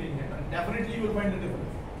 dB receiving antenna. Definitely you will find the difference.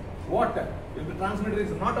 What? If the transmitter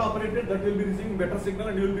is not operated, that will be receiving better signal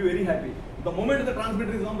and you will be very happy. The moment the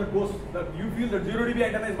transmitter is on, that goes, that you feel that 0 dB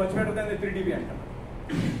antenna is much better than the 3 dB antenna.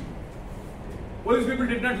 Police people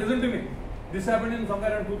did not listen to me. This happened in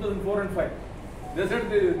somewhere in 2004 and 5. They said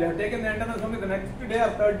they have taken the antennas from me the next day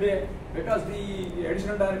or third day, because the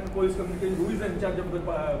additional director of police communication, who is in charge of the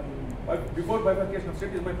before bifurcation of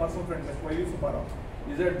state, is my personal friend, Mr. VU2AAP.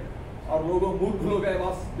 He said, our logo, Mood logo,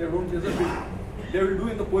 was, they don't listen to it. They will do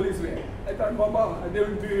in the police way. I thought, Baba, they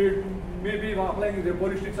will be maybe applying their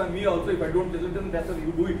police tricks on me also if I don't listen to them. That's why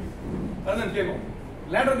you do it. And then came out.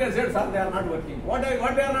 Later they said, sir, they are not working. What they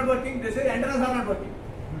are not working? They say antennas are not working.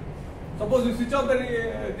 Suppose you switch off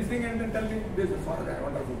this thing and then tell me, this is sorry, they are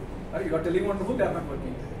wonderful. You are telling wonderful, they are not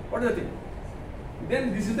working. What is the thing?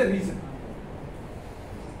 Then this is the reason.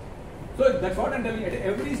 So that's what I am telling you. At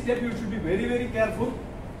every step you should be very, very careful.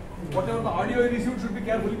 Whatever the audio you received should be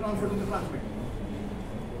carefully transferred to the transmitter.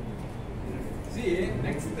 See,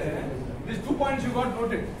 next, these 2 points you got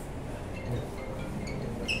noted.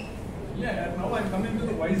 Yeah, now I am coming to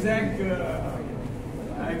the Vizag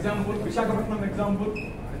example, Visakhapatnam example,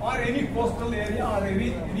 or any coastal area or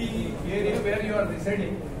any area where you are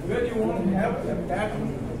residing, where you want to have a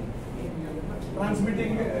pattern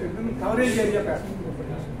transmitting coverage area pattern.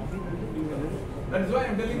 That is why I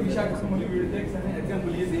am telling Visakhapatnam only. We will take an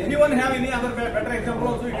example easy. Anyone have any other better example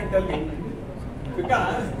also, you can tell me.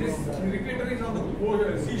 Because this repeater is on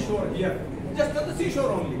the seashore here, just on the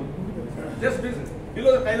seashore only. Just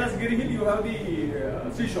below the Kailasgiri hill, you have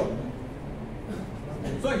the seashore.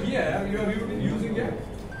 So here you are using a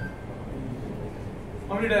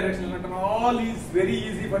omnidirectional antenna. All is very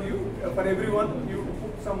easy for you, for everyone. You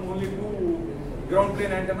put some only 2 ground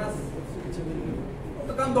plane antennas.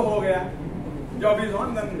 So come to ho gaya. Job is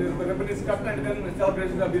on, then the ribbon is cut, and then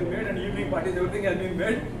celebrations have been made, and evening parties, everything has been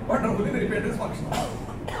made. Wonderfully, the repeater is functional.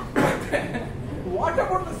 What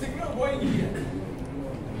about the signal going here?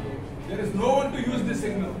 There is no one to use this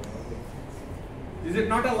signal. Is it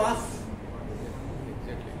not a loss?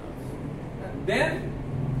 Then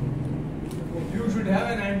you should have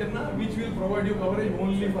an antenna which will provide you coverage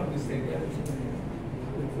only for this area.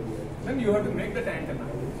 Then you have to make that antenna.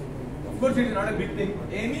 Of course, it is not a big thing.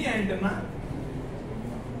 Any antenna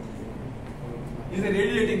is a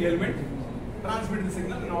radiating element, transmit the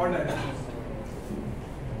signal in all directions.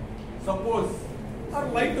 Suppose, or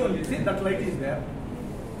light only, see that light is there.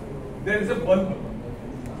 There is a bulb.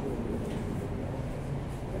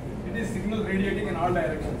 It is signal radiating in all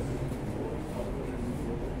directions.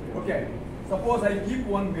 Okay, suppose I keep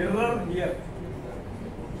one mirror here.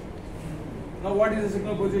 Now what is the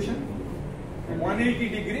signal position? 180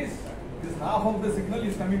 degrees, this half of the signal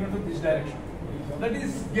is coming into this direction. That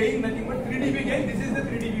is gain nothing but 3 dB gain. This is the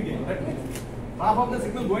 3 dB gain. That means half of the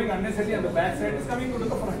signal going unnecessarily on the back side is coming to the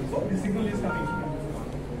front. So this signal is coming here.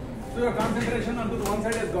 So your concentration onto the one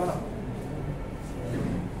side has gone up.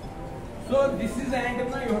 So this is the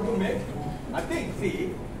antenna you have to make. Nothing.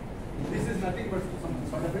 See, this is nothing but some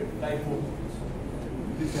sort of a dipole.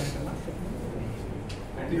 This antenna,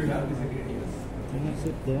 and you will have this radius. Can I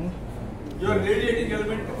sit there? Your radiating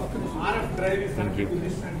element RF drive is connected to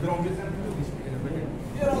this, and ground is connected to this.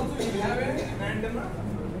 Here also you have an antenna.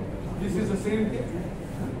 This is the same thing.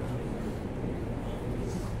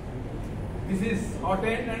 This is hot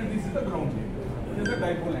end and this is the ground end. This is a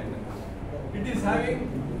dipole antenna. It is having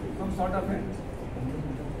some sort of a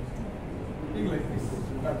thing like this.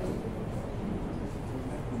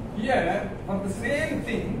 Here, for the same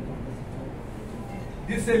thing,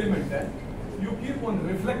 this element, you keep one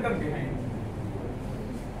reflector behind.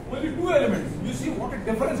 Only 2 elements. You see what a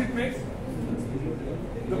difference it makes?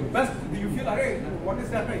 The best, you feel, what is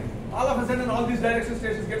happening? All of a sudden, all these direction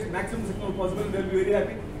stations gets maximum signal possible, they will be very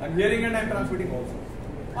happy. I'm hearing and I'm transmitting also.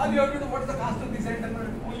 All you have to do, what is the cost of this antenna?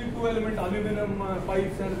 Only 2 element aluminum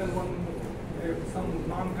pipes and then some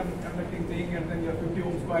non-conducting thing, and then your 50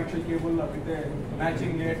 ohms coaxial cable with a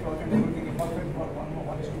matching network and everything is perfect for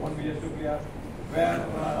 1:1 VS2 where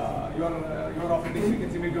your operating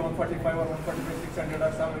frequency may be 145 or 145, 600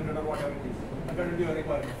 or 700 or whatever it is, according to your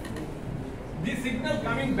requirement. The signal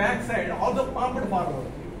coming backside also pumped forward.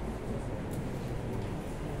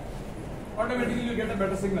 Automatically you get a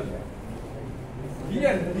better signal there.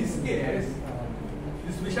 Here, in this case,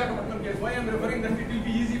 this Visakhapatnam case, why I am referring that it will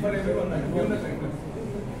be easy for everyone. I have given the signal.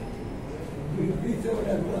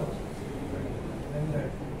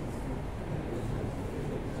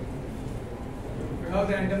 have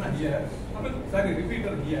the antenna here,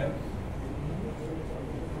 repeater here.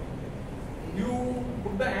 You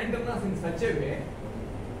put the antennas in such a way,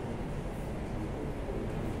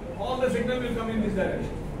 all the signal will come in this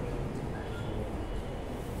direction.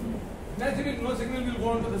 Naturally, no signal will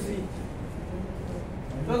go into the sea.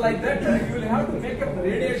 So like that, you will have to make up the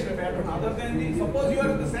radiation pattern other than the, suppose you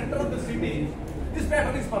are in the center of the city, this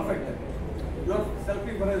pattern is perfect. You are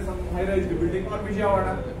selecting for some high-rise building or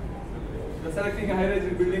Vijayawada, you are selecting a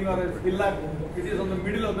high-rise building or a villa, it is on the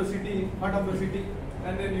middle of the city, heart of the city,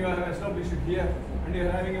 and then you have established it here, and you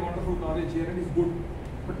are having a wonderful knowledge here, and it is good.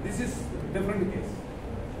 But this is a different case.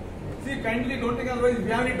 See, kindly don't take, otherwise if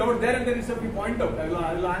you have any doubt there and then itself you point out, I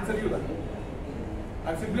will answer you that.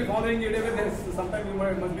 I am simply following it away, sometimes you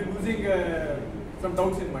must be losing some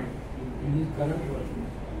doubts in mind.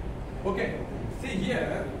 Okay, see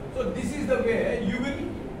here, so this is the way you will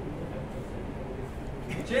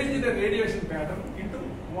change the radiation pattern into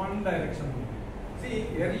one direction. See,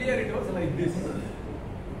 earlier it was like this.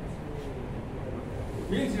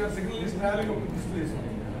 Means your signal is traveling up to this place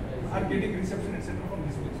or getting reception etc. from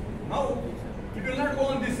this place. Now, it will not go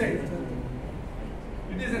on this side.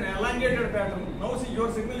 It is an elongated pattern. Now see,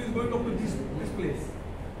 your signal is going up to this place.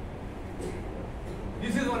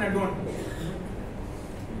 This is one advantage.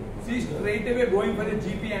 See, straight away going for a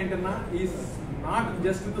GP antenna is not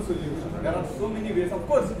just the solution. There are so many ways. Of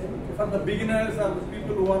course, for the beginners or the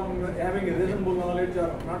people who are having a reasonable knowledge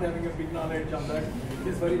or not having a big knowledge on that, it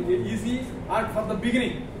is very easy. And for the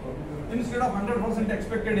beginning, instead of 100%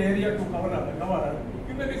 expected area to cover,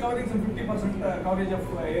 you may be covering some 50% coverage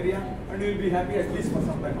of area and you will be happy at least for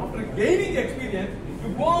some time. After gaining experience,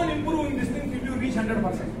 you go on improving this thing till you reach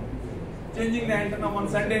 100%. Changing the antenna on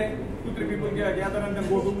Sunday, 2-3 people gather and then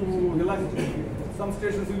go to village. Some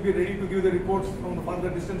stations will be ready to give the reports from the further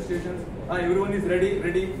distant stations. Everyone is ready.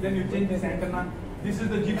 Then you change this antenna. This is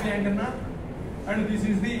the GP antenna, and this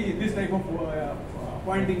is this type of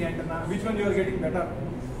pointing antenna. Which one you are getting better,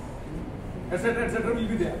 etc. will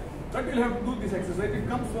be there. But you will have to do this exercise. It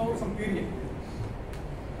comes over some period.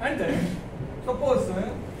 And then, suppose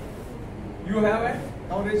you have a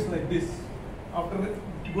coverage like this after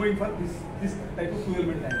going for this type of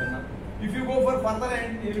 2-element antenna. If you go for further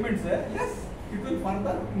elements, yes, it will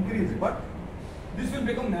further increase, but this will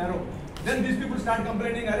become narrow. Then these people start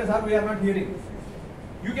complaining, sir, we are not hearing.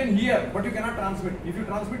 You can hear, but you cannot transmit. If you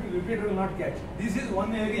transmit, the repeater will not catch. This is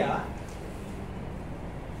one area.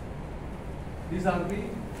 These are the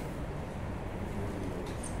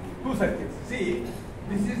two circuits. See,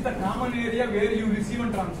 this is the common area where you receive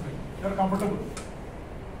and transmit. You are comfortable.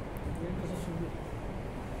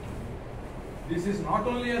 This is not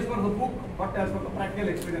only as per the book, but as per the practical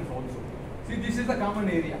experience also. See, this is the common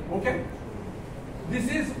area, okay? This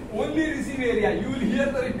is only receive area. You will hear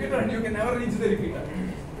the repeater and you can never reach the repeater.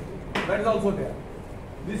 That is also there.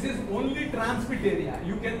 This is only transmit area.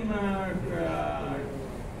 You can,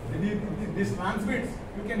 this transmits,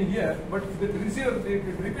 you can hear, but the receiver, the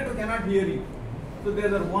repeater cannot hear you. So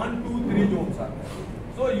there are 1, 2, 3 zones are there.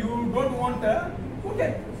 So you don't want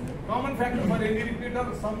okay. Common factor for any repeater,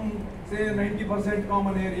 some say 90%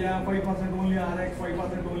 common area, 5% only RX,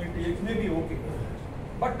 5% only TX, may be okay.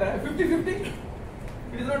 But 50-50,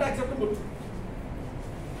 it is not acceptable.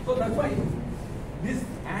 So that's why this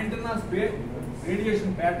antenna's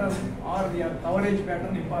radiation pattern or the coverage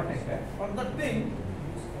pattern important. For that thing,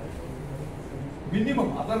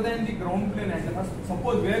 minimum other than the ground plane antennas,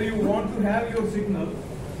 suppose where you want to have your signal,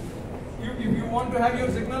 if you want to have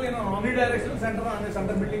your signal in an omnidirectional center on a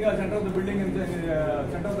center building or center of the building in the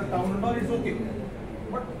center of the town and all, it's okay.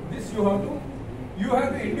 But this you have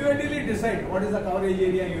to individually decide what is the coverage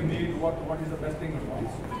area you need, what is the best thing and all.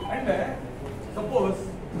 And suppose,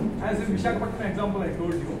 as in Visakhapatnam example I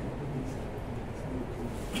told you,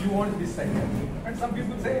 you want this side, and some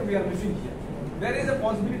people say we are missing here. There is a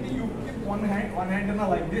possibility you keep one antenna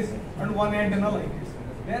like this and one antenna like this.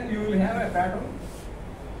 Then you will have a pattern.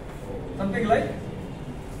 Something like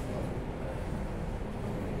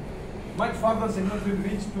much further signals will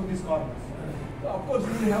reach to these corners. So of course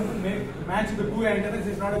you will have to match the two antennas.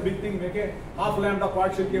 It's not a big thing. Make a half lambda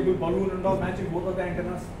quad-shell cable balloon and all, matching both of the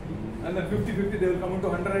antennas. And then 50-50 they will come into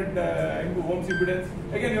 100 into ohms impedance.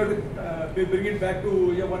 Again you have to bring it back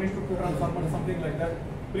to a 1:2 transformer, something like that.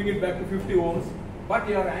 Bring it back to 50 ohms. But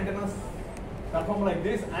your antennas perform like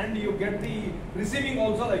this, and you get the receiving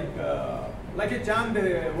also like a charm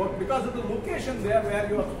they work because of the location there where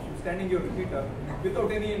you are standing your repeater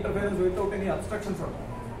without any interference, without any obstructions at all.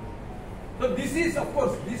 So this is of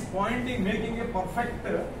course this pointing, making a perfect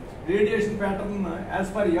radiation pattern as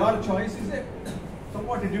per your choice is a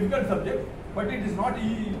somewhat a difficult subject. but it is not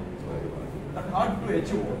that hard to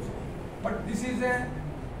achieve also. But this is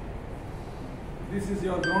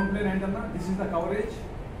your ground plane antenna. This is the coverage.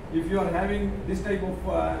 If you are having this type of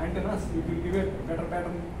antennas, it will give a better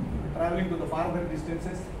pattern traveling to the farther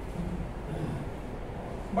distances.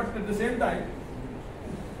 But at the same time,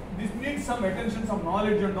 this needs some attention, some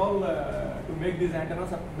knowledge and all to make these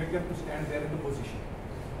antennas, make them to stand there in the position.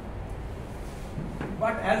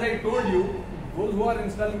 But as I told you, those who are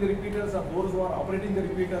installing the repeaters or those who are operating the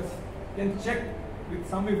repeaters can check with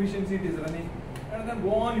some efficiency it is running and then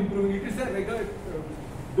go on improving. It is a regular,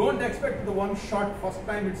 don't expect the one shot first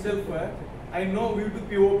time itself. I know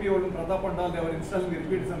VU2AAP or Pratap and all, they were installing the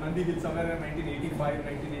repeaters on Nandi Hill somewhere in 1985,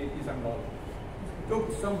 1980s and all. It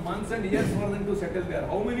took some months and years for them to settle there.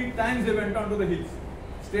 How many times they went on to the hills,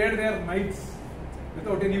 stayed there nights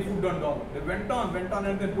without any food and all. They went on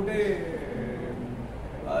and then put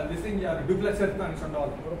this thing, duplexer and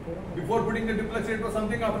all. Before putting the duplexer it was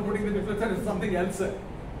something, after putting the duplexer it was something else.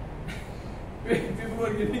 People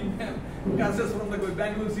were getting cancers from the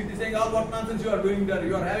Bangalore city saying, all what nonsense you are doing there,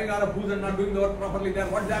 you are having RFQs and not doing the work properly there,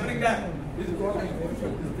 what's happening there? This is what I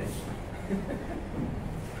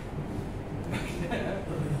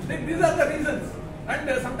These are the reasons.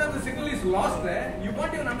 And sometimes the signal is lost there, you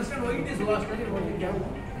can't even understand why it is lost.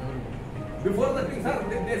 Before the things are,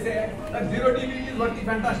 they say that 0 dB is working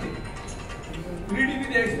fantastic. 3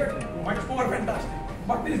 dB they expect much more fantastic.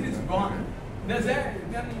 But this is gone. They say,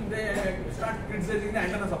 then they start criticizing the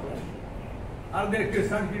antenna supply. Or they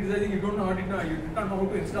start criticizing, you don't know how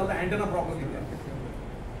to install the antenna properly there.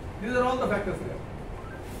 These are all the factors there.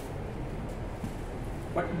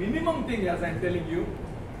 But minimum thing, as I am telling you,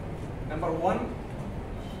 number one,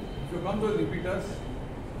 if you come to the repeaters,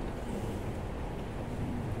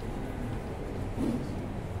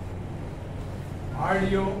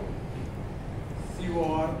 audio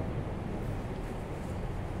COR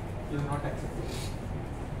is not acceptable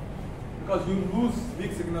because you lose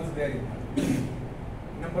weak signals there.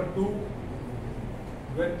 Number two,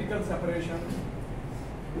 vertical separation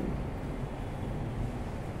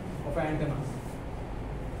of antennas.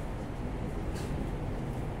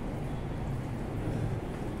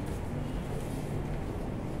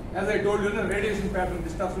 As I told you, the radiation pattern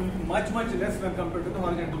disturbance will be much less when compared to the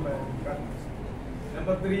horizontal patterns.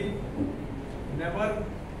 Number three, never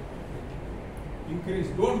increase.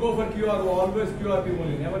 Don't go for QRO, always QRP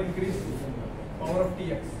only. Never increase power of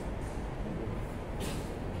TX.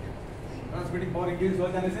 Transmitting power increase हो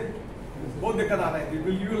जाने से बहुत दिक्कत आता है. It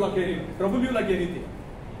will give you like trouble you like anything.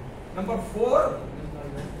 Number four,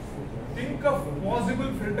 think of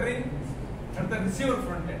possible filtering at the receiver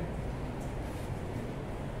front end.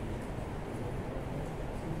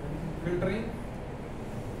 Filtering.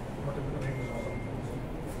 What is the name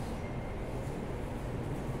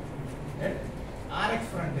of it? RX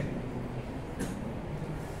front end.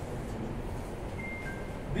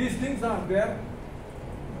 These things are there.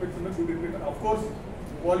 It's a good repeater. Of course,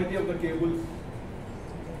 quality of the cables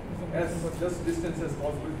as just distance as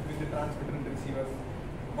possible between the transmitter and the receivers.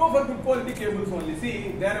 Go for good quality cables only.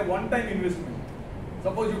 See, they are a one-time investment.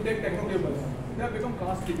 Suppose you take techno cables, they have become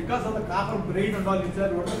costly because of the copper braid and all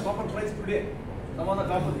inside. What is the copper price today? Some of the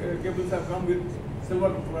copper cables have come with silver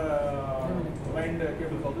lined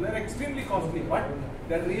cables also. They are extremely costly, but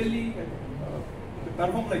they are really they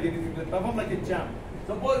perform like anything. They perform like a champ.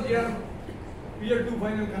 Suppose your PL2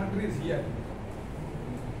 final connector is here.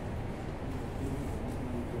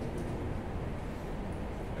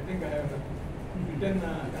 I think I have written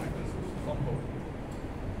connectors somehow.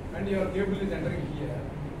 And your cable is entering here.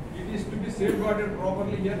 It is to be safeguarded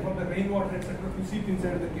properly here for the rainwater etc. to seep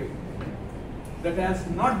inside the cable. That has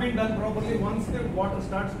not been done properly. Once the water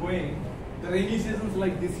starts going, the rainy seasons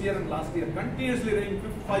like this year and last year, continuously rain,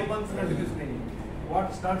 5 months continuous raining.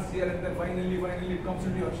 Water starts here and then finally it comes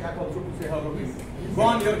into your shack also to say hello to you.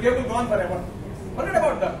 Gone, your cable gone forever. Forget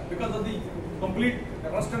about that because of the complete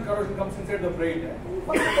rust and corrosion comes inside the braid.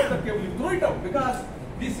 Forget about the cable, you throw it out because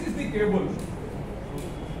this is the cable.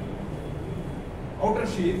 Outer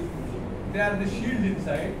sheath, they are the shield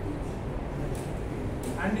inside,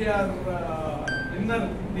 and your inner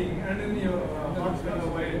thing, and in your hot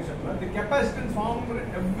wire, etc. The capacitance formed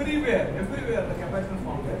everywhere the capacitance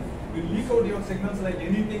formed there will leak out your signals like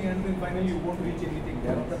anything, and then finally you won't reach anything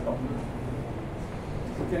there on the top.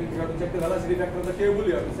 You have to check the velocity factor of the cable,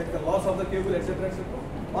 you have to check the loss of the cable, etc. etc.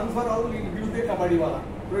 Once for all, you take kabadi wala,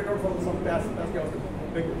 throw it out for some pass.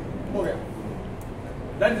 Okay.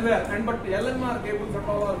 That's where, and but LMR cables and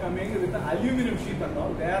all are coming with the aluminum sheath and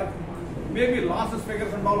all. They are maybe losses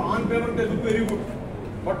figures and all on paper they look very good.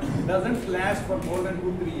 but it doesn't last for more than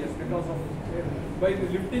 2-3 years because of by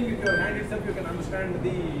lifting with your hand itself you can understand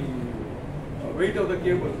the weight of the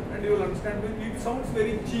cable and you will understand it sounds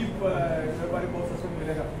very cheap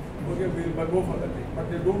okay we'll go for that thing, but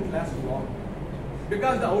they don't last long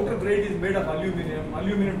because the outer braid is made of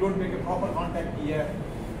aluminum don't make a proper contact here.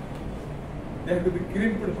 They have to be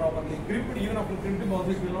crimped properly. Crimped, even after crimping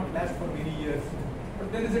also, it will not last for many years.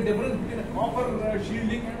 But there is a difference between a copper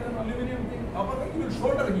shielding and an aluminum thing. Copper thing you will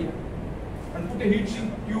solder here and put a heat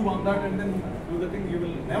sink tube on that and then do the thing. You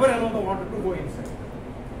will never allow the water to go inside.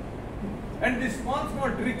 And these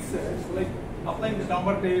small tricks like applying the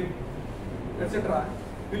damper tape, etc.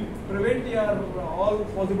 will prevent your all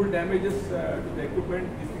possible damages to the equipment.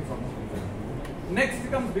 These things also. Next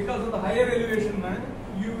comes because of the higher elevation,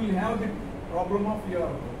 you will have the problem of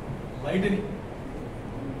your lightning.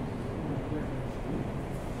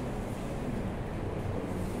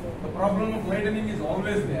 The problem of lightning is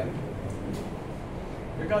always there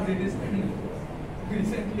because it is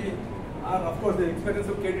recently, of course, the experience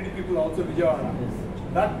of KTD people also Vijayawada,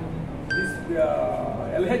 that this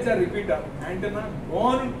LHR repeater antenna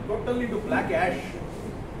gone totally to black ash.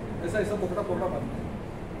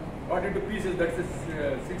 Got into pieces. That's a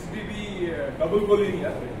 6 dB double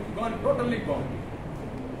collinear. Gone, totally gone.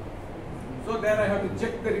 So there I have to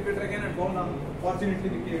check the repeater again and gone on. Fortunately,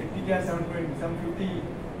 the TKS 750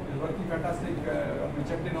 is working fantastic. We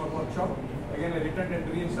checked in our workshop. Again, I returned and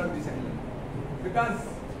reinstalled this antenna. Because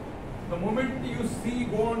the moment you see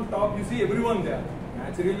go on top, you see everyone there.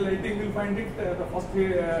 Naturally, lighting will find it the first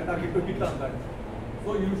target to hit on that.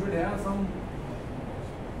 So you should have some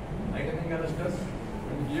lightning arresters.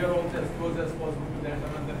 And here also as close as possible to the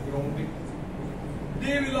antenna and then grounding.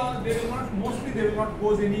 They will not, mostly they will not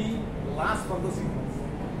cause any loss for the signals.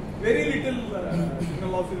 Very little signal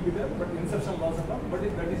loss will be there, but insertion loss and all, but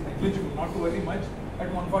that is negligible, not to worry much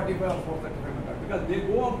at 145 or 435 megahertz because they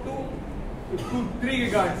go up to 3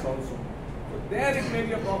 gigahertz also. So there it may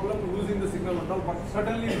be a problem losing the signal and all, but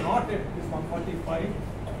certainly not at this 145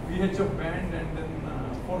 VHF band and then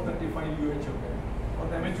 435 UHF band. For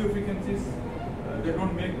the amateur frequencies, they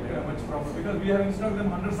don't make much problem because we have installed them,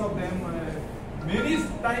 hundreds of them. Many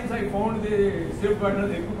times I found they safeguarded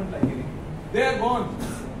the equipment like this. They are gone.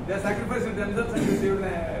 They are sacrificing themselves and they saved the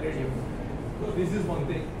radio. So this is one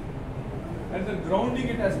thing. And then grounding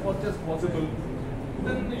it as much as possible.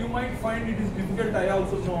 Then you might find it is difficult. I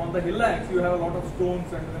also know on the hillocks you have a lot of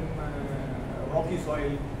stones and then rocky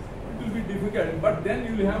soil. It will be difficult, but then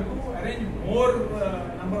you will have to arrange more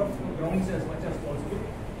number of grounds as much as possible.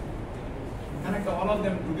 Connect all of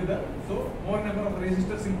them together. So more number of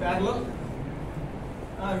resistors in parallel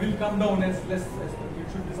will come down as less.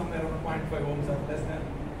 It should be somewhere around 0.5 ohms or less than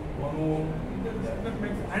 1 ohm.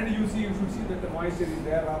 And you should see that the moisture is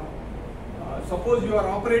there. Suppose you are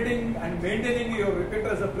operating and maintaining your repeater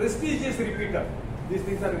as a prestigious repeater. These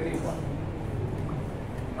things are very important.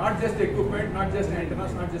 Not just equipment, not just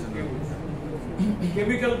antennas, not just cables.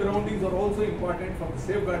 Chemical groundings are also important for the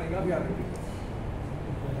safeguarding of your repeater.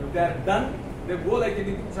 If they are done, they go like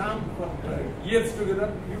anything charm for years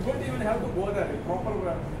together. You don't even have to go there.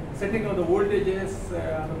 Proper setting of the voltages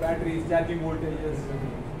on the batteries, charging voltages,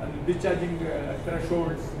 and discharging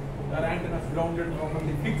thresholds. The antennas grounded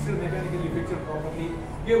properly, fixed, mechanically fixed properly.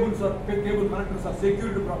 Cable connectors are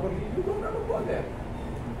secured properly. You don't have to go there.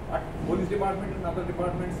 But police department and other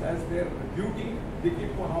departments, as their duty, they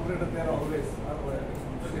keep one operator there always.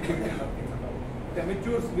 Security and things and all. The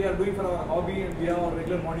amateurs we are doing for our hobby and we have our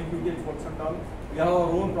regular morning duty works and all. We have our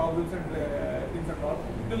own problems and things and all.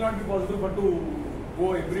 It will not be possible but to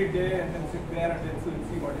go every day and then sit there and then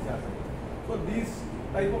see what is happening. So these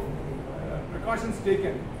type of precautions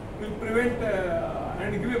taken will prevent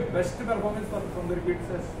and give a best performance from the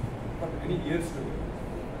repeaters for many years to go.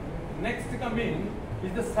 Next coming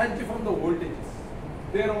is the surge from the voltages.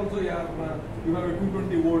 There also you have a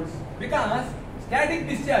 220 volts because static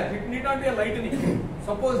discharge, it need not be a lightning.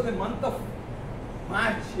 Suppose the month of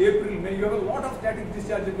March, April, May, you have a lot of static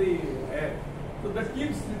discharge in the air. So that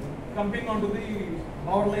keeps coming onto the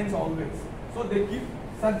power lines always. So they keep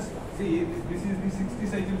surge. See, this is the 60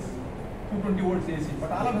 cycles, 220 volts AC.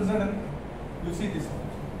 But all of a sudden, you see this one.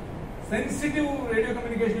 Sensitive radio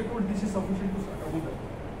communication equipment, this is sufficient to trouble them.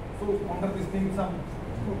 So under this thing, some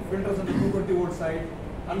filters on the 220 volt side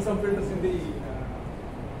and some filters in the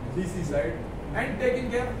DC side, and taking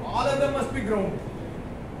care, all of them must be grounded.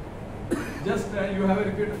 Just you have a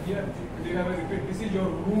repeater here, you have a repeater, this is your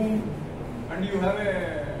room, and you have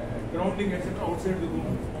a grounding etc. outside the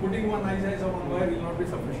room. Putting one ICI or one wire will not be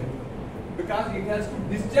sufficient because it has to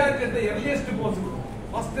discharge at the earliest possible.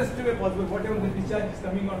 fastest way possible, whatever the discharge is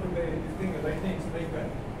coming onto the this thing, lightning strike,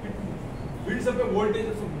 it builds up a voltage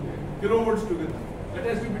of some kilovolts together. That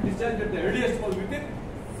has to be discharged at the earliest possible within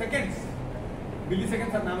seconds,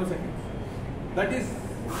 milliseconds or nanoseconds. That is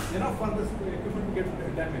enough for this equipment to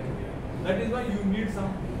get damaged. That is why you need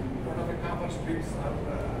some sort of a copper strips or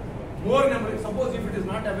more number. Suppose if it is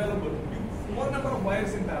not available, more number of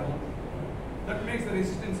wires in parallel. That makes the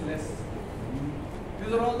resistance less.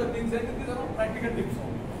 These are all the things, and these are all practical tips.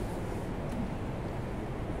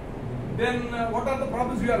 Then what are the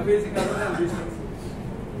problems we are facing other than distance?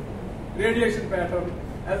 Radiation pattern.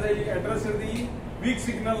 As I addressed the weak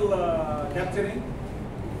signal capturing.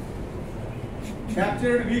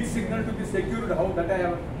 Captured weak signal to be secured, how that I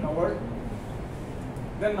have covered.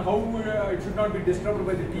 Then how it should not be disturbed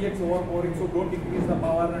by the TX overpowering, so don't increase the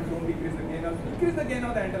power and don't increase the gain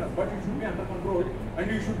of the antennas, but it should be under control,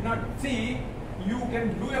 and you should not see, you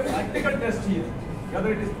can do a practical test here,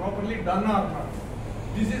 whether it is properly done or not.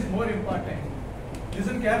 This is more important.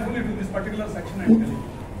 Listen carefully to this particular section I am telling you.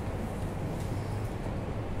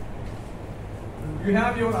 You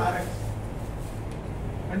have your RX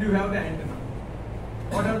and you have the antenna.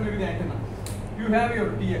 Whatever may be the antenna. You have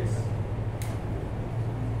your TX.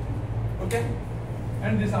 Okay?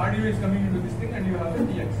 And this audio is coming into this thing and you have the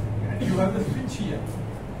TX. And you have the switch here.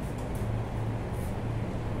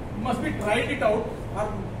 You must be tried it out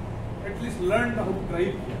or at least learned how to try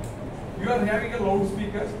it here. You are having a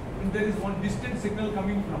loudspeaker and there is one distant signal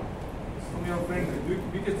coming from your friend, the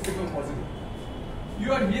weakest signal possible.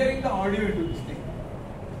 You are hearing the audio into this thing.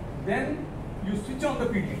 Then you switch on the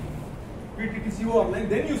PTT-CO line,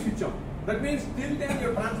 then you switch on. That means till then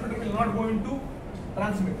your transmitter will not go into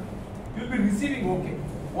transmitter. You will be receiving okay.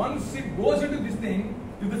 Once it goes into this thing,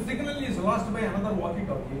 if the signal is lost by another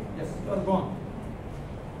walkie-talkie, yes, you are gone.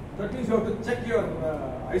 That means you have to check your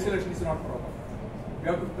isolation is not proper.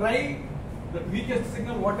 You have to try the weakest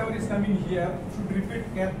signal, whatever is coming here, should repeat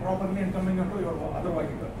properly and coming onto your other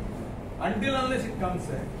walkie-talkie. Until unless it comes,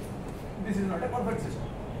 this is not a perfect system.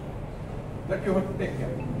 That you have to take care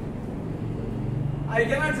of. I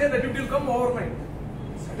cannot say that it will come overnight.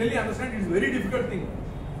 Certainly understand it is a very difficult thing.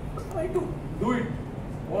 But try to do it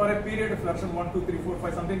over a period of version 1, 2, 3, 4,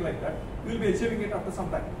 5, something like that. You will be achieving it after some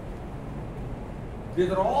time. These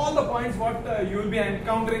are all the points what you will be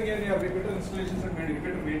encountering in your repeater installations and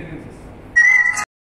repeater maintenances.